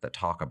 that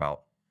talk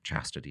about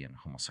chastity and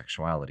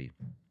homosexuality.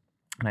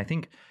 And I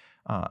think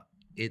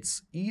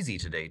it's easy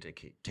today to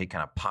take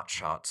kind of pot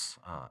shots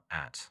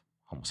at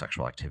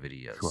homosexual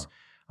activity as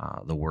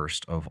the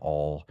worst of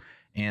all.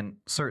 And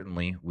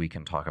certainly we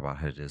can talk about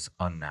how it is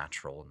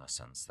unnatural in the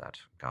sense that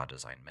God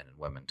designed men and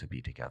women to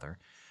be together.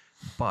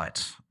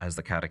 But as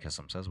the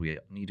Catechism says, we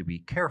need to be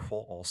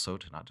careful also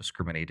to not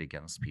discriminate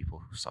against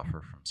people who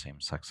suffer from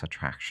same-sex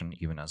attraction,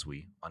 even as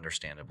we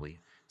understandably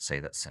say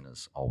that sin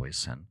is always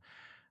sin.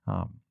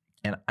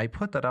 And I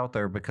put that out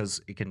there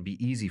because it can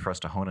be easy for us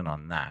to hone in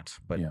on that.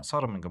 But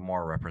Sodom and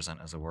Gomorrah represent,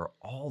 as it were,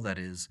 all that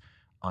is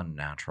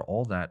unnatural,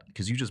 all that,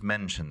 because you just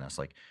mentioned this,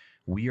 like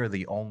we are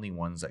the only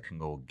ones that can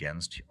go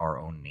against our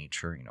own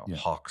nature. Yeah.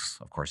 Hawks,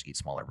 of course, eat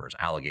smaller birds.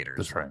 Alligators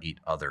That's right. eat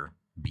other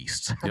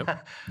beasts.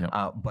 Yep.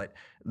 But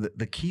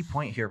the key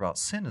point here about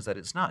sin is that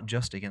it's not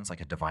just against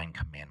like a divine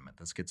commandment.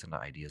 This gets into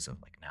ideas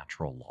of like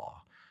natural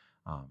law.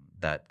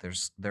 That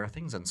there are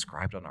things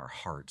inscribed on our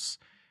hearts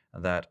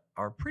that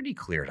are pretty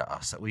clear to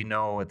us that we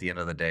know at the end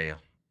of the day,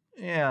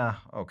 yeah,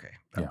 okay,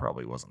 that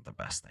probably wasn't the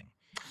best thing.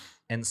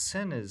 And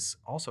sin is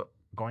also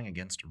going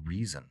against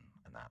reason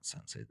in that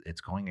sense.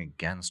 It's going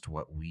against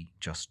what we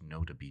just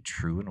know to be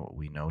true and what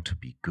we know to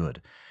be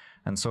good.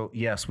 And so,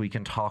 yes, we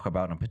can talk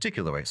about in a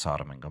particular way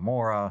Sodom and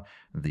Gomorrah,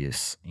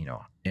 these,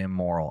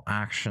 immoral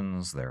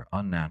actions, their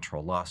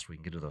unnatural lust. We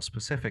can get to those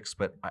specifics,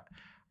 but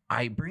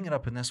I bring it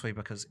up in this way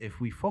because if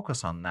we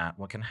focus on that,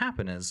 what can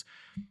happen is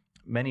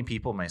many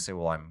people may say,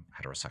 well, I'm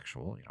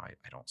heterosexual.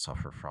 I don't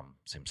suffer from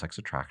same-sex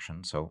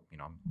attraction, so,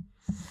 I'm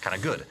kind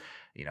of good.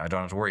 I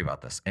don't have to worry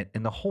about this.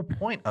 And the whole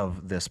point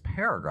of this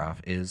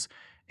paragraph is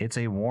it's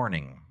a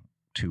warning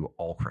to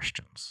all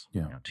Christians,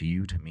 to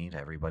you, to me, to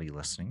everybody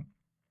listening.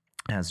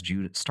 As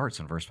Jude starts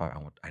in verse 5,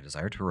 I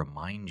desire to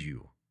remind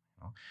you.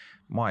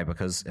 Why?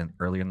 Because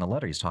earlier in the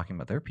letter, he's talking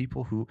about there are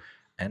people who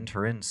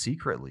enter in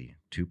secretly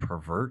to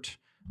pervert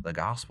the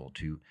gospel,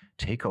 to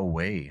take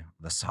away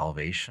the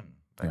salvation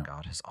that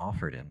God has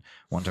offered, and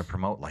want to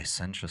promote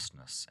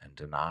licentiousness and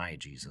deny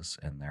Jesus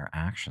in their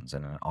actions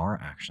and in our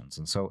actions.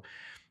 And so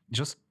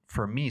just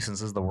for me,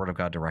 since this is the word of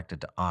God directed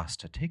to us,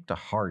 to take to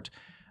heart,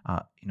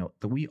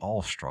 that we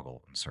all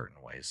struggle in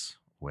certain ways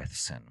with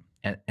sin.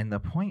 And the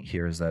point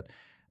here is that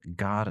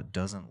God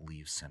doesn't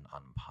leave sin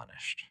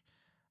unpunished.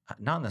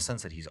 Not in the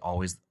sense that he's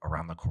always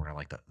around the corner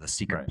like the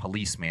secret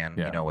policeman,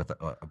 with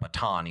a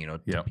baton,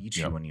 to beat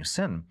you when you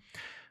sin.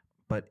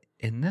 But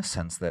in this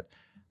sense that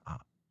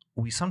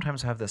we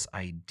sometimes have this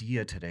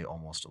idea today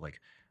almost like,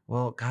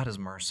 well, God is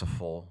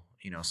merciful,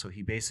 so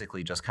he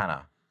basically just kind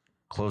of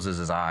closes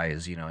his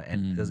eyes,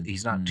 and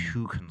he's not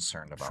too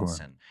concerned about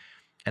sin.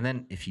 And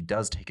then if he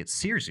does take it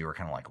seriously, we're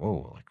kind of like,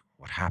 whoa, like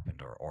what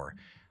happened? Or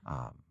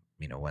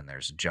when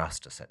there's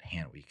justice at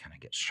hand, we kind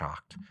of get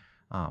shocked.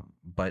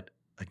 But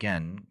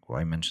again, what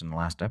I mentioned in the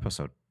last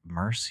episode,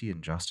 mercy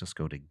and justice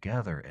go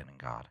together in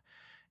God.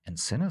 And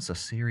sin is a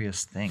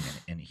serious thing,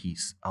 and he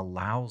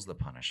allows the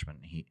punishment.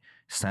 He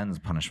sends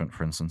punishment,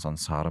 for instance, on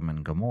Sodom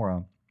and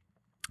Gomorrah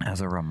as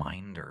a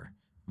reminder,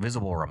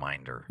 visible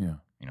reminder,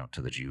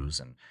 to the Jews.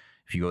 And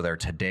if you go there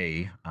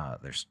today,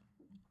 there's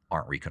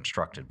aren't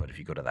reconstructed, but if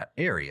you go to that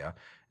area,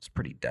 it's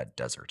pretty dead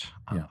desert.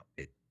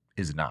 It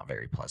is not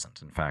very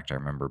pleasant. In fact, I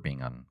remember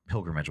being on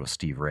pilgrimage with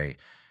Steve Ray,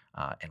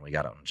 and we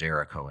got out in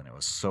Jericho, and it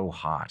was so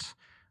hot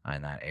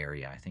in that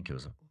area. I think it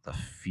was the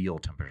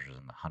field temperatures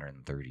in the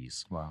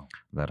 130s. Wow.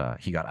 That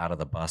he got out of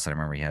the bus. I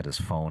remember he had his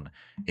phone.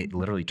 It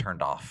literally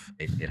turned off.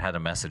 It had a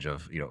message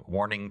of,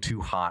 warning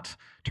too hot,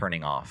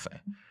 turning off.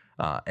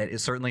 It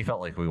certainly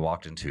felt like we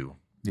walked into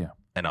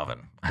an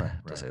oven,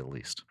 to say the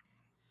least.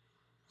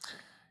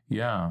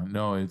 Yeah,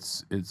 no,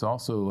 it's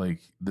also like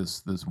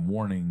this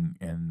warning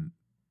and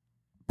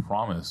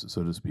promise,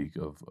 so to speak,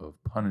 of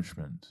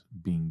punishment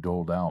being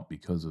doled out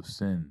because of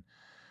sin.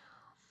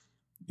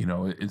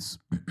 It's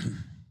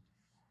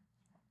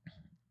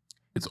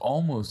it's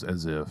almost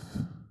as if,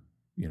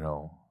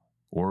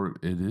 or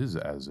it is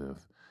as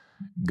if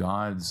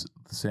God's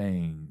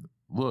saying,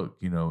 look,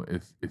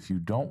 if you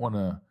don't want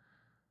to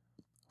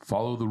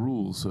follow the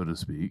rules, so to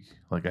speak,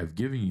 like I've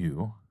given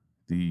you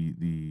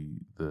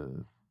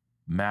the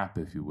map,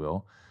 if you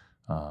will.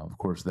 Of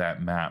course,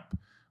 that map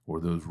or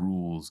those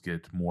rules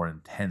get more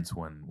intense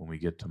when we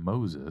get to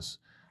Moses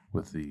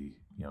with the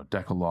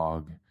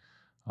Decalogue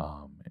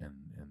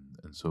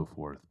and so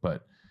forth.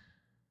 But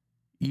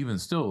even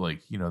still,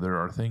 like there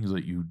are things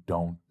that you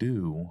don't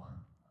do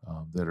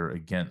that are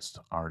against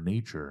our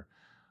nature,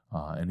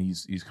 and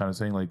he's kind of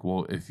saying like,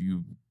 well, if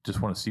you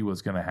just want to see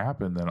what's going to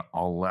happen, then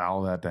I'll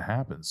allow that to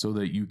happen so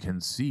that you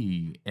can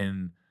see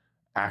in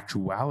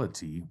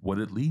actuality what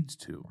it leads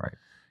to. Right.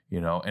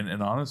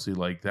 And honestly,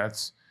 like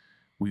that's,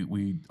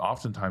 we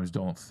oftentimes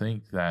don't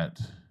think that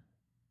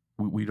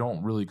we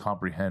don't really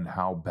comprehend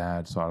how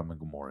bad Sodom and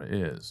Gomorrah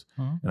is.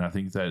 Mm-hmm. And I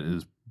think that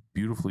is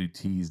beautifully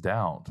teased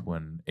out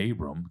when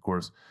Abram, of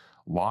course,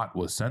 Lot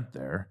was sent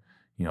there.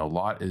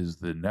 Lot is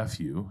the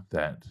nephew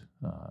that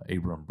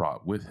Abram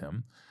brought with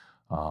him.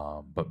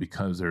 But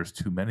because there's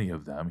too many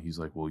of them, he's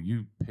like, well,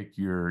 you pick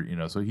your,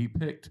 so he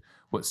picked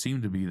what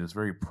seemed to be this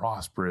very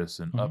prosperous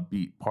and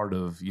upbeat part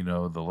of,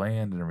 the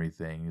land and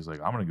everything. He's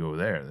like, I'm going to go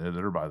there.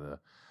 They're by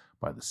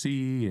the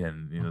sea.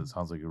 And, it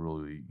sounds like a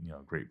really,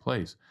 great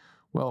place.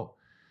 Well,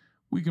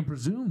 we can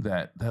presume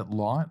that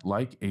Lot,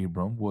 like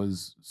Abram,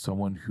 was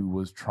someone who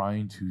was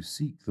trying to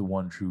seek the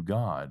one true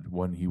God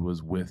when he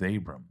was with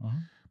Abram. Uh-huh.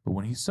 But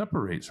when he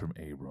separates from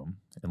Abram,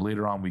 and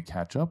later on we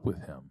catch up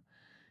with him,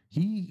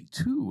 he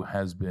too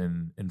has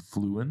been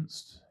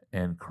influenced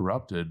and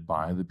corrupted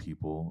by the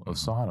people of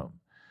Sodom.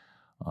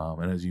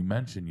 And as you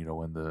mentioned,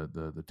 when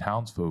the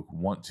townsfolk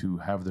want to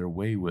have their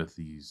way with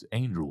these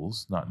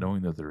angels, not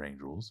knowing that they're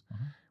angels,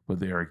 but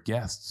they are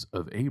guests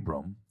of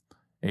Abram,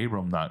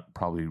 Abram not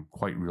probably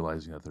quite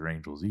realizing that they're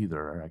angels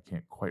either. I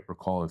can't quite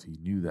recall if he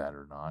knew that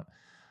or not.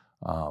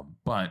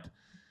 But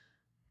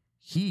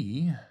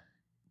he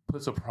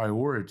puts a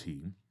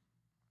priority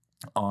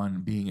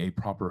on being a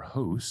proper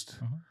host,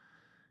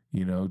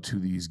 to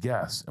these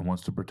guests, and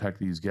wants to protect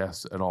these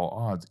guests at all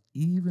odds,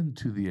 even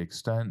to the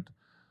extent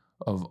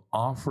of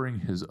offering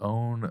his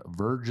own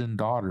virgin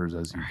daughters,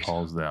 as he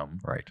calls them,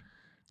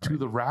 to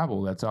the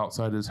rabble that's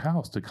outside his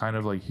house, to kind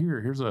of like,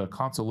 here's a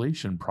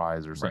consolation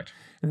prize or something.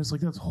 And it's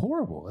like, that's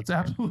horrible. That's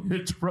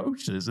absolutely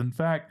atrocious. In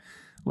fact,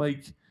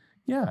 like,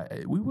 yeah,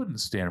 we wouldn't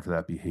stand for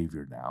that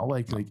behavior now.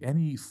 Like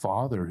any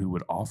father who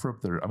would offer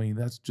up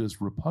that's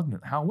just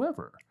repugnant.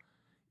 However,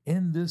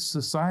 in this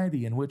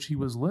society in which he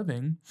was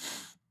living,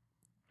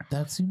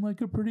 that seemed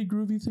like a pretty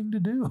groovy thing to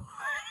do,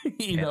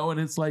 and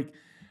it's like,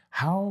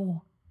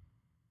 how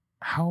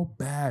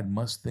bad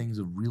must things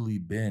have really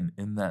been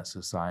in that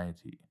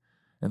society?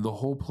 And the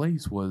whole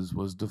place was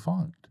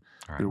defunct.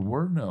 Right. There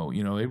were no,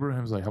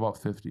 Abraham's like, how about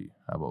 50?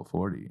 How about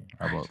 40?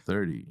 How about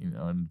 30?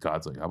 And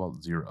God's like, how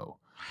about 0?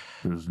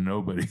 There's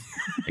nobody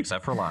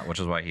except for Lot, which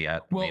is why he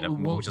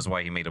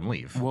made him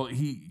leave. Well,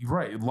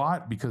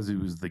 Lot, because it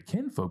was the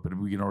kinfolk, but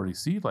we can already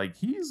see like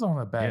he's on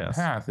a bad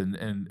path, and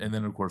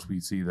then of course we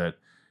see that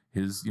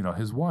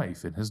his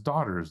wife and his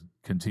daughters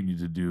continue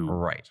to do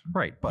right,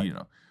 but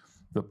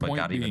the point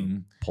God being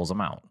even pulls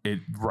them out.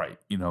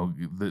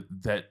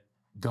 That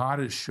God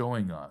is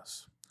showing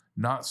us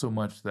not so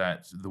much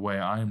that the way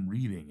I'm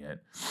reading it.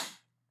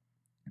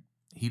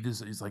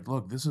 He's like,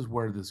 look, this is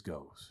where this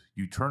goes.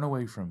 You turn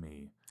away from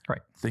me,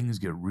 things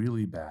get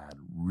really bad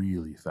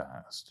really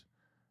fast.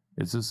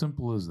 It's as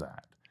simple as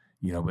that,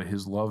 but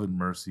his love and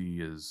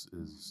mercy is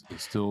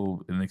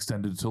still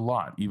extended to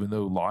Lot, even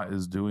though Lot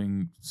is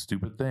doing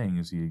stupid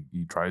things.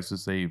 He tries to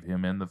save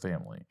him and the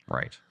family.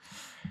 Right.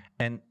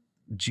 And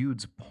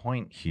Jude's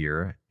point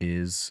here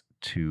is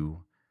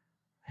to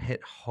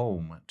hit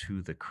home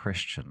to the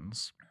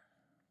Christians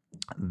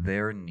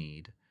their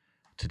need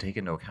to take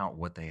into account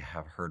what they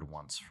have heard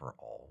once for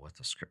all with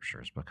the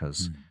scriptures,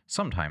 because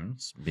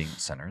sometimes, being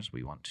sinners,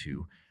 we want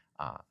to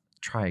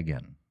try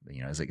again.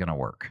 Is it going to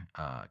work?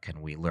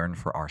 Can we learn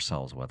for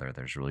ourselves whether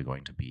there's really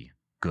going to be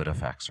good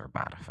effects or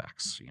bad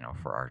effects,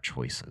 for our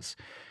choices?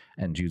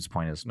 And Jude's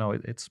point is, no,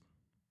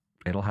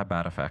 it'll have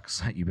bad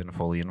effects. You've been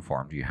fully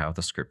informed. You have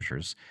the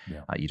scriptures.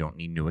 You don't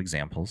need new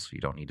examples. You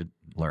don't need to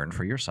learn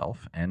for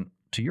yourself. And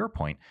to your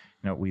point,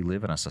 we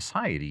live in a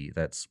society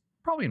that's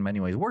probably in many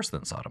ways worse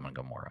than Sodom and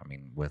Gomorrah. I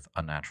mean, with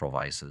unnatural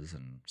vices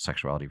and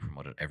sexuality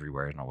promoted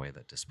everywhere in a way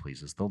that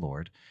displeases the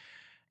Lord.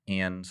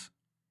 And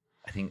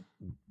I think,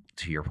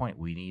 to your point,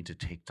 we need to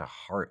take to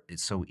heart,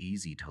 it's so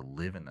easy to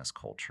live in this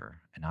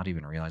culture and not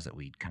even realize that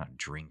we kind of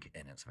drink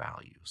in its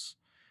values.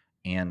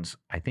 And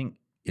I think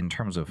in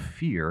terms of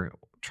fear,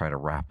 try to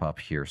wrap up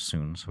here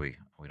soon so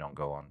we don't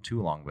go on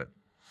too long, but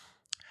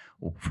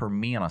for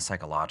me on a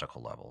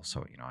psychological level,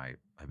 so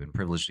I've been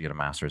privileged to get a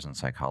master's in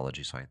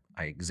psychology, so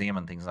I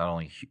examine things not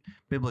only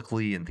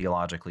biblically and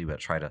theologically, but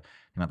try to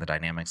think about the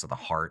dynamics of the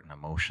heart and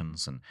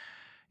emotions. And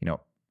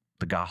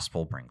the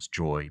gospel brings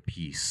joy,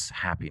 peace,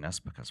 happiness,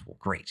 because, well,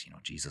 great,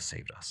 Jesus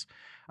saved us.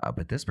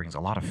 But this brings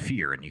a lot of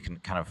fear, and you can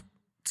kind of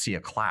see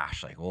a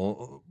clash, like,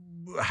 well,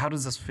 how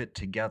does this fit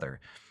together?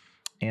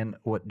 And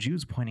what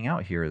Jude's pointing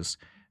out here is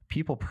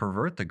people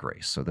pervert the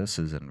grace. So this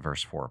is in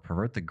verse 4,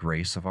 pervert the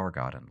grace of our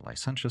God in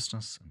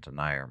licentiousness and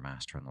deny our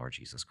Master and Lord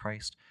Jesus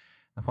Christ.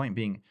 The point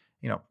being,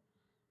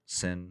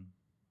 sin,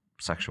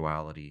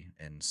 sexuality,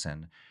 and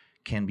sin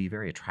can be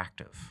very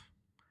attractive.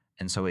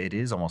 And so it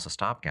is almost a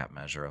stopgap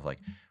measure of like,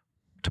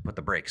 to put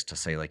the brakes, to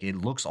say like, it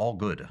looks all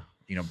good,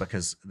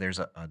 because there's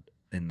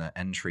in the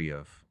entry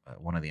of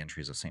one of the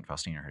entries of St.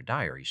 Faustina in her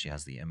diary, she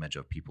has the image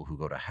of people who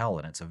go to hell,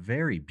 and it's a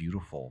very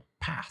beautiful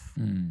path.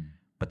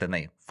 But then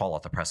they fall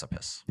off the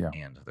precipice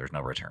and there's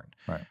no return.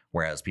 Right.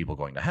 Whereas people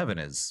going to heaven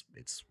it's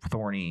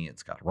thorny,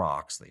 it's got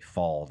rocks, they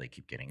fall, they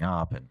keep getting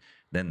up, and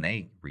then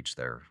they reach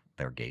their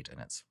gate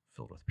and it's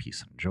filled with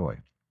peace and joy.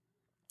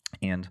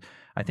 And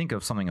I think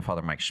of something of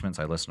Father Mike Schmitz.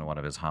 I listened to one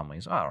of his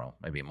homilies, I don't know,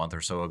 maybe a month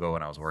or so ago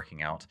when I was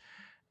working out.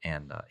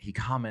 And he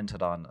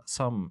commented on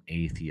some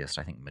atheist,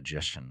 I think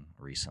magician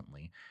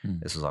recently.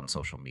 This was on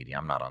social media.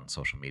 I'm not on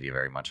social media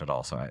very much at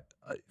all, so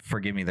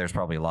forgive me, there's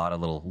probably a lot of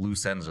little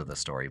loose ends of this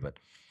story, but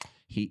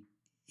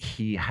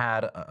he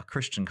had a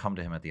Christian come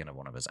to him at the end of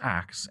one of his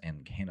acts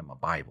and hand him a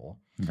Bible.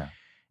 Okay.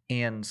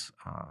 And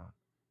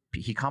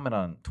he commented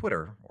on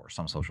Twitter or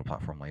some social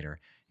platform later,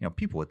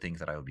 people would think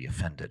that I would be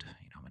offended.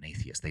 I'm an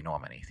atheist. They know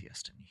I'm an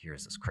atheist. And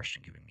here's this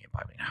Christian giving me a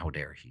Bible. How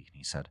dare he? And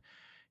he said,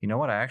 you know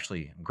what? I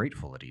actually am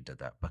grateful that he did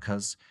that,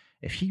 because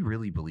if he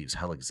really believes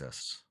hell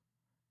exists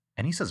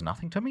and he says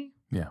nothing to me,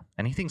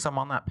 and he thinks I'm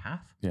on that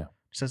path, he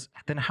says,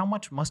 then how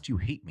much must you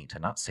hate me to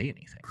not say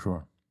anything?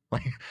 Sure.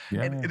 Like,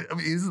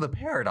 this is the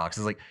paradox.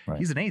 Is like,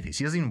 he's an atheist.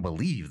 He doesn't even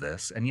believe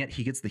this. And yet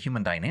he gets the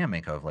human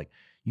dynamic of like,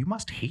 you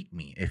must hate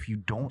me if you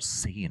don't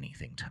say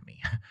anything to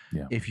me.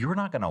 If you're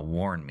not going to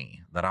warn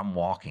me that I'm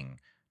walking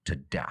to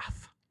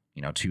death,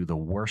 to the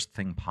worst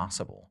thing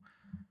possible,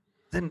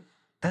 then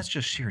that's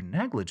just sheer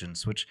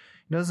negligence, which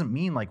doesn't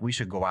mean like we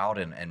should go out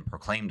and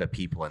proclaim to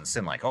people and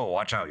sin like, oh,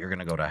 watch out, you're going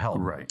to go to hell.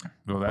 Right.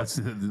 Well, that's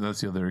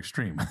the other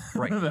extreme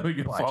Right. that we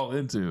can fall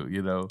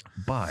into,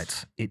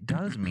 But it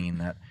does mean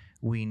that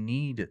we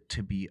need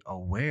to be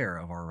aware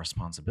of our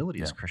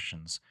responsibility as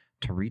Christians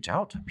to reach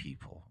out to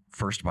people,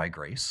 first by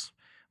grace.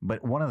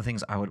 But one of the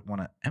things I would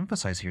want to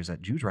emphasize here is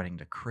that Jude's writing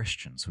to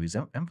Christians. So he's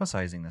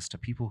emphasizing this to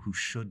people who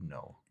should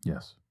know.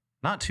 Yes.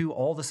 Not to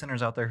all the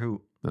sinners out there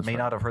who may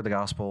not have heard the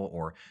gospel,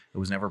 or it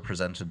was never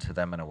presented to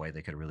them in a way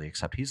they could really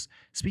accept. He's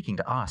speaking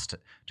to us, to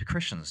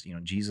Christians.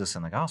 Jesus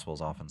in the Gospels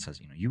often says,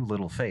 you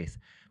little faith.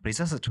 But he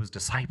says it to his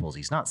disciples.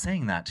 He's not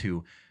saying that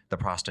to the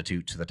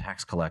prostitute, to the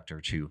tax collector,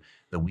 to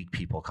the weak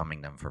people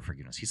coming to them for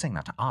forgiveness. He's saying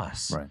that to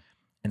us. Right.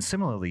 And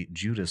similarly,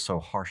 Jude is so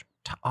harsh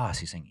to us.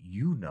 He's saying,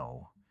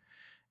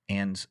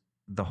 And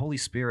the Holy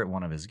Spirit,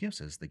 one of his gifts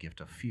is the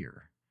gift of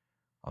fear,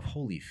 of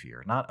holy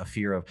fear, not a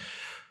fear of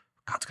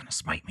God's going to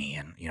smite me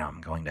and,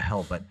 I'm going to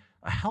hell, but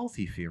a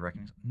healthy fear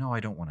recognizes, no, I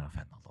don't want to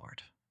offend the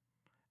Lord.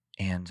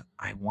 And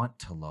I want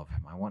to love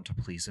him. I want to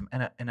please him.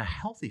 And a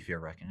healthy fear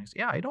recognizes,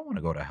 I don't want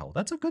to go to hell.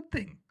 That's a good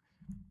thing.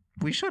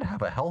 We should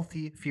have a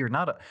healthy fear,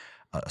 not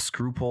a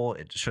scruple.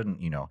 It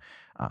shouldn't,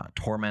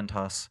 torment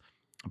us.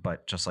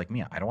 But just like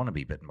me, I don't want to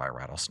be bitten by a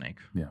rattlesnake.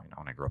 Yeah.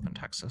 When I grew up in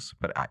Texas,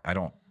 but I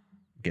don't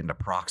get into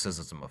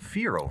paroxysm of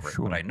fear over it.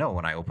 Sure. But I know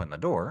when I open the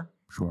door,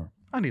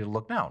 I need to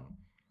look down.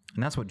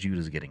 And that's what Jude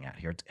is getting at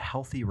here. It's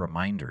healthy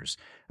reminders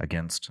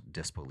against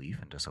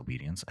disbelief and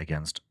disobedience,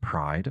 against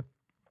pride,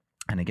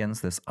 and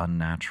against this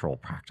unnatural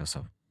practice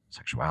of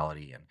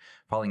sexuality and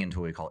falling into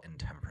what we call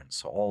intemperance.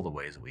 So all the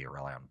ways that we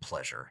rely on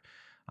pleasure,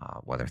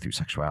 whether through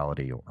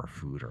sexuality or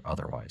food or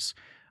otherwise.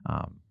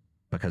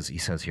 Because he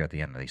says here at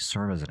the end, they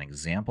serve as an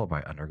example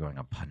by undergoing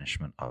a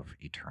punishment of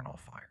eternal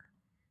fire.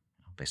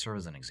 They serve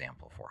as an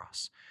example for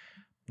us.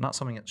 Not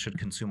something that should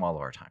consume all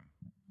of our time,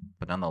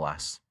 but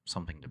nonetheless,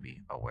 something to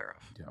be aware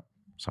of. Yeah.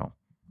 So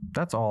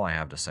that's all I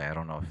have to say. I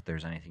don't know if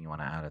there's anything you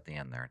want to add at the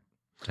end there,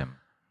 Tim.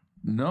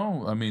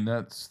 No, I mean,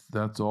 that's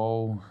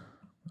all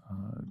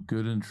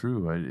good and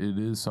true. It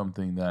is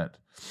something that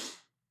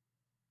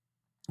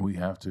we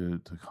have to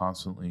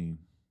constantly,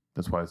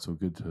 that's why it's so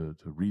good to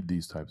read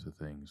these types of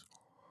things,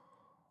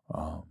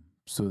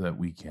 so that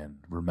we can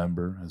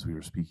remember, as we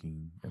were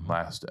speaking in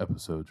last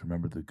episodes,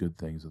 remember the good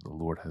things that the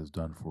Lord has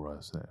done for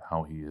us, that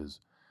how he is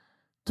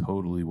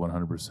totally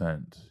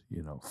 100%,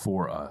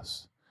 for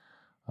us.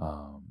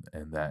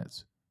 And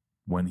that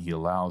when he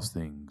allows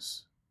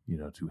things,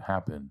 to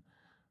happen,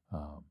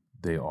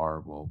 they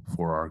are,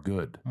 for our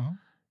good.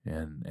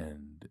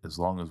 And as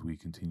long as we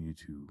continue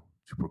to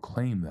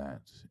proclaim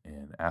that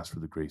and ask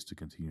for the grace to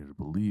continue to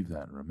believe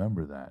that and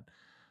remember that,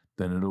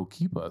 then it'll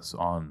keep us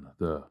on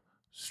the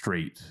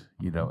straight,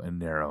 and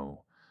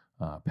narrow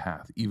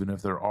path, even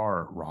if there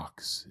are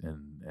rocks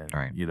and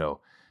right.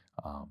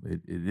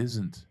 It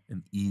isn't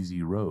an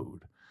easy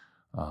road,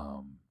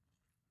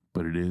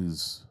 but it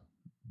is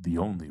the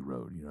only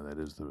road, that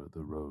is the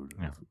road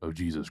of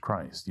Jesus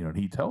Christ, and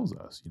he tells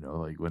us,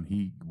 like when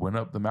he went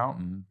up the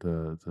mountain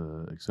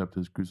to accept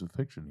his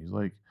crucifixion, he's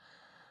like,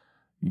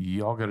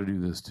 y'all got to do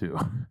this too.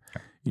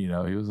 He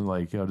wasn't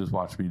like, just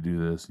watch me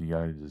do this and you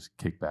got to just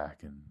kick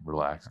back and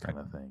relax kind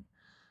of thing.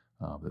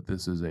 That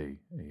this is a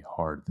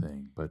hard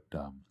thing, but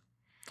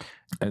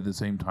at the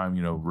same time,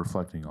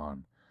 reflecting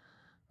on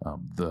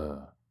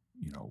the,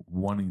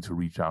 wanting to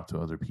reach out to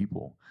other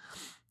people,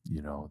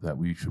 that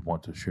we should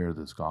want to share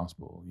this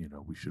gospel.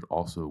 We should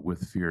also,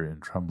 with fear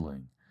and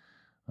trembling,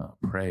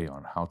 pray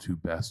on how to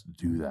best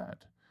do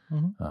that.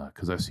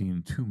 Because I've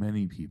seen too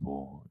many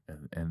people,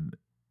 and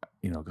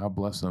God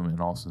bless them in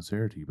all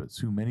sincerity, but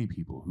too many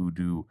people who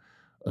do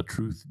a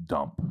truth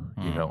dump,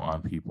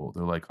 on people.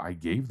 They're like, I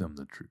gave them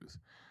the truth.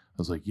 I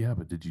was like, yeah,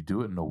 but did you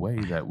do it in a way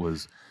that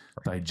was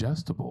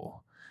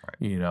digestible?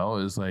 Right.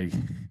 It's like,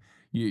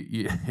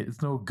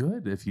 it's no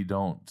good if you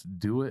don't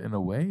do it in a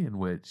way in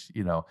which,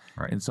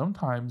 right. And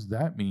sometimes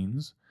that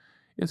means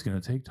it's going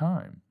to take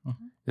time.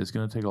 It's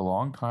going to take a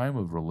long time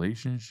of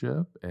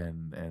relationship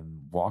and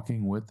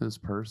walking with this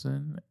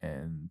person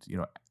and,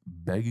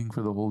 begging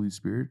for the Holy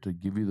Spirit to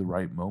give you the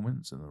right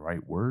moments and the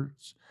right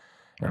words.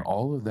 And right.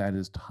 All of that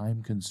is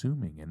time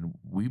consuming. And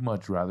we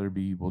much rather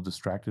be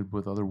distracted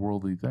with other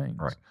worldly things.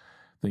 Right.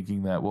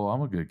 Thinking that,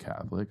 I'm a good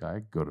Catholic.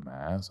 I go to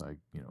Mass. I,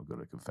 go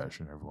to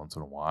confession every once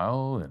in a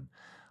while. And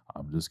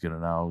I'm just going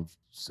to now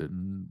sit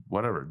and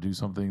do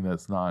something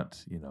that's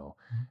not,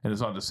 and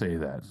it's not to say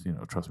that,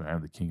 trust me,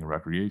 I'm the king of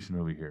recreation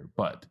over here.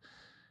 But,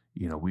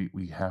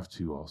 we have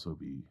to also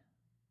be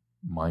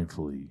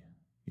mindfully,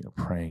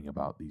 praying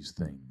about these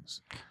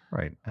things.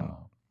 Right. And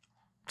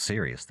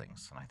serious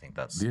things. And I think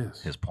that's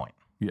his point.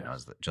 Yeah.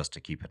 Is that just to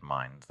keep in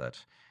mind that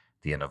at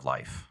the end of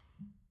life,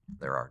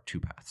 there are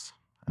two paths.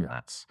 And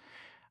that's,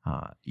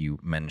 you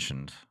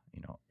mentioned,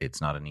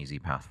 it's not an easy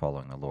path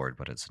following the Lord,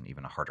 but it's an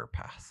even harder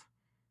path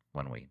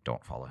when we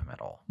don't follow him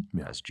at all.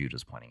 Yeah. As Jude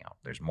is pointing out,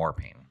 there's more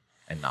pain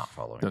in not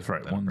following him. That's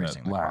right. One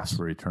that lasts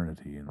for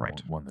eternity and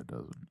one that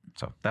doesn't.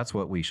 So that's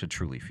what we should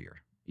truly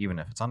fear. Even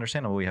if it's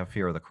understandable we have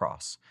fear of the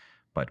cross,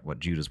 But what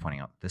Jude is pointing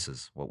out, this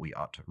is what we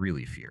ought to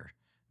really fear,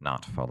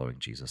 not following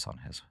Jesus on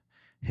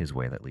his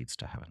way that leads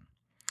to heaven.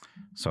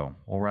 So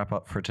we'll wrap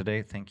up for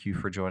today. Thank you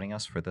for joining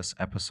us for this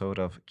episode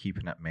of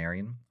Keeping It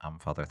Marian. I'm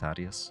Father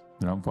Thaddeus.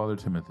 And I'm Father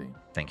Timothy.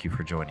 Thank you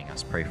for joining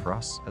us. Pray for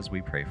us as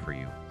we pray for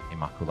you.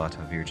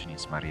 Immaculata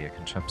Virginis Maria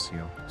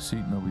Conceptio.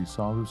 Sit nobis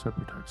salus et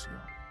protectio.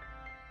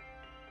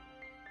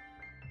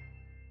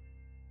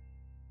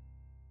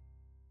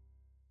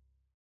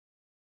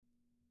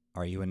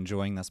 Are you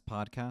enjoying this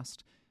podcast?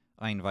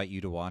 I invite you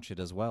to watch it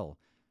as well.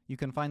 You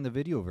can find the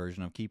video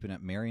version of Keeping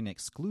It Marian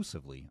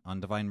exclusively on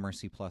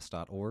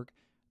divinemercyplus.org,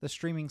 the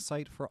streaming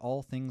site for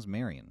all things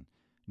Marian.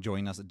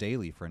 Join us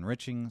daily for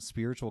enriching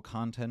spiritual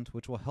content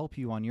which will help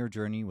you on your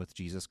journey with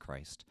Jesus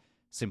Christ.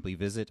 Simply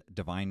visit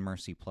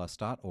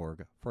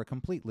divinemercyplus.org for a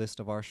complete list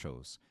of our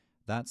shows.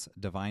 That's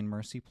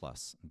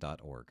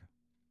divinemercyplus.org.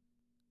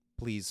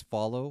 Please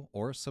follow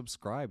or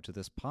subscribe to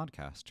this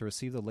podcast to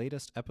receive the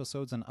latest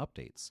episodes and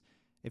updates.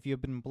 If you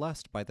have been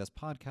blessed by this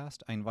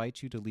podcast, I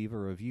invite you to leave a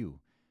review.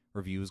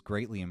 Reviews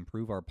greatly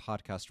improve our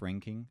podcast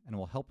ranking and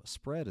will help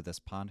spread this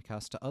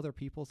podcast to other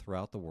people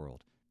throughout the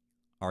world.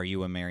 Are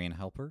you a Marian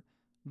helper?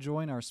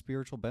 Join our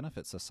Spiritual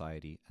Benefit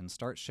Society and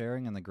start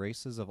sharing in the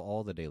graces of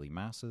all the daily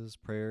masses,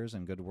 prayers,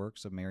 and good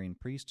works of Marian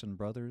priests and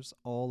brothers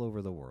all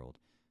over the world.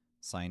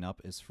 Sign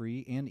up is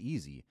free and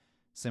easy.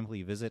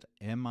 Simply visit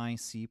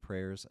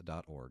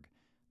micprayers.org.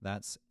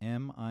 That's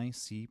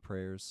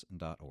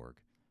micprayers.org.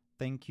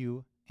 Thank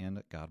you,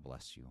 and God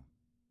bless you.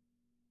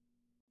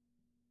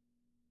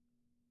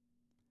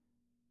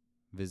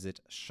 Visit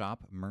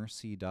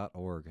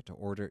shopmercy.org to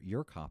order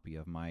your copy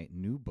of my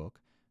new book,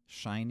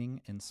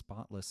 Shining in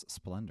Spotless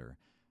Splendor,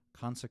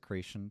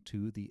 Consecration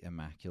to the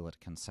Immaculate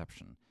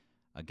Conception.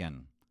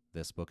 Again,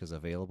 this book is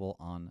available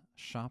on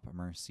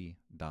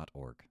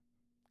shopmercy.org.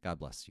 God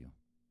bless you.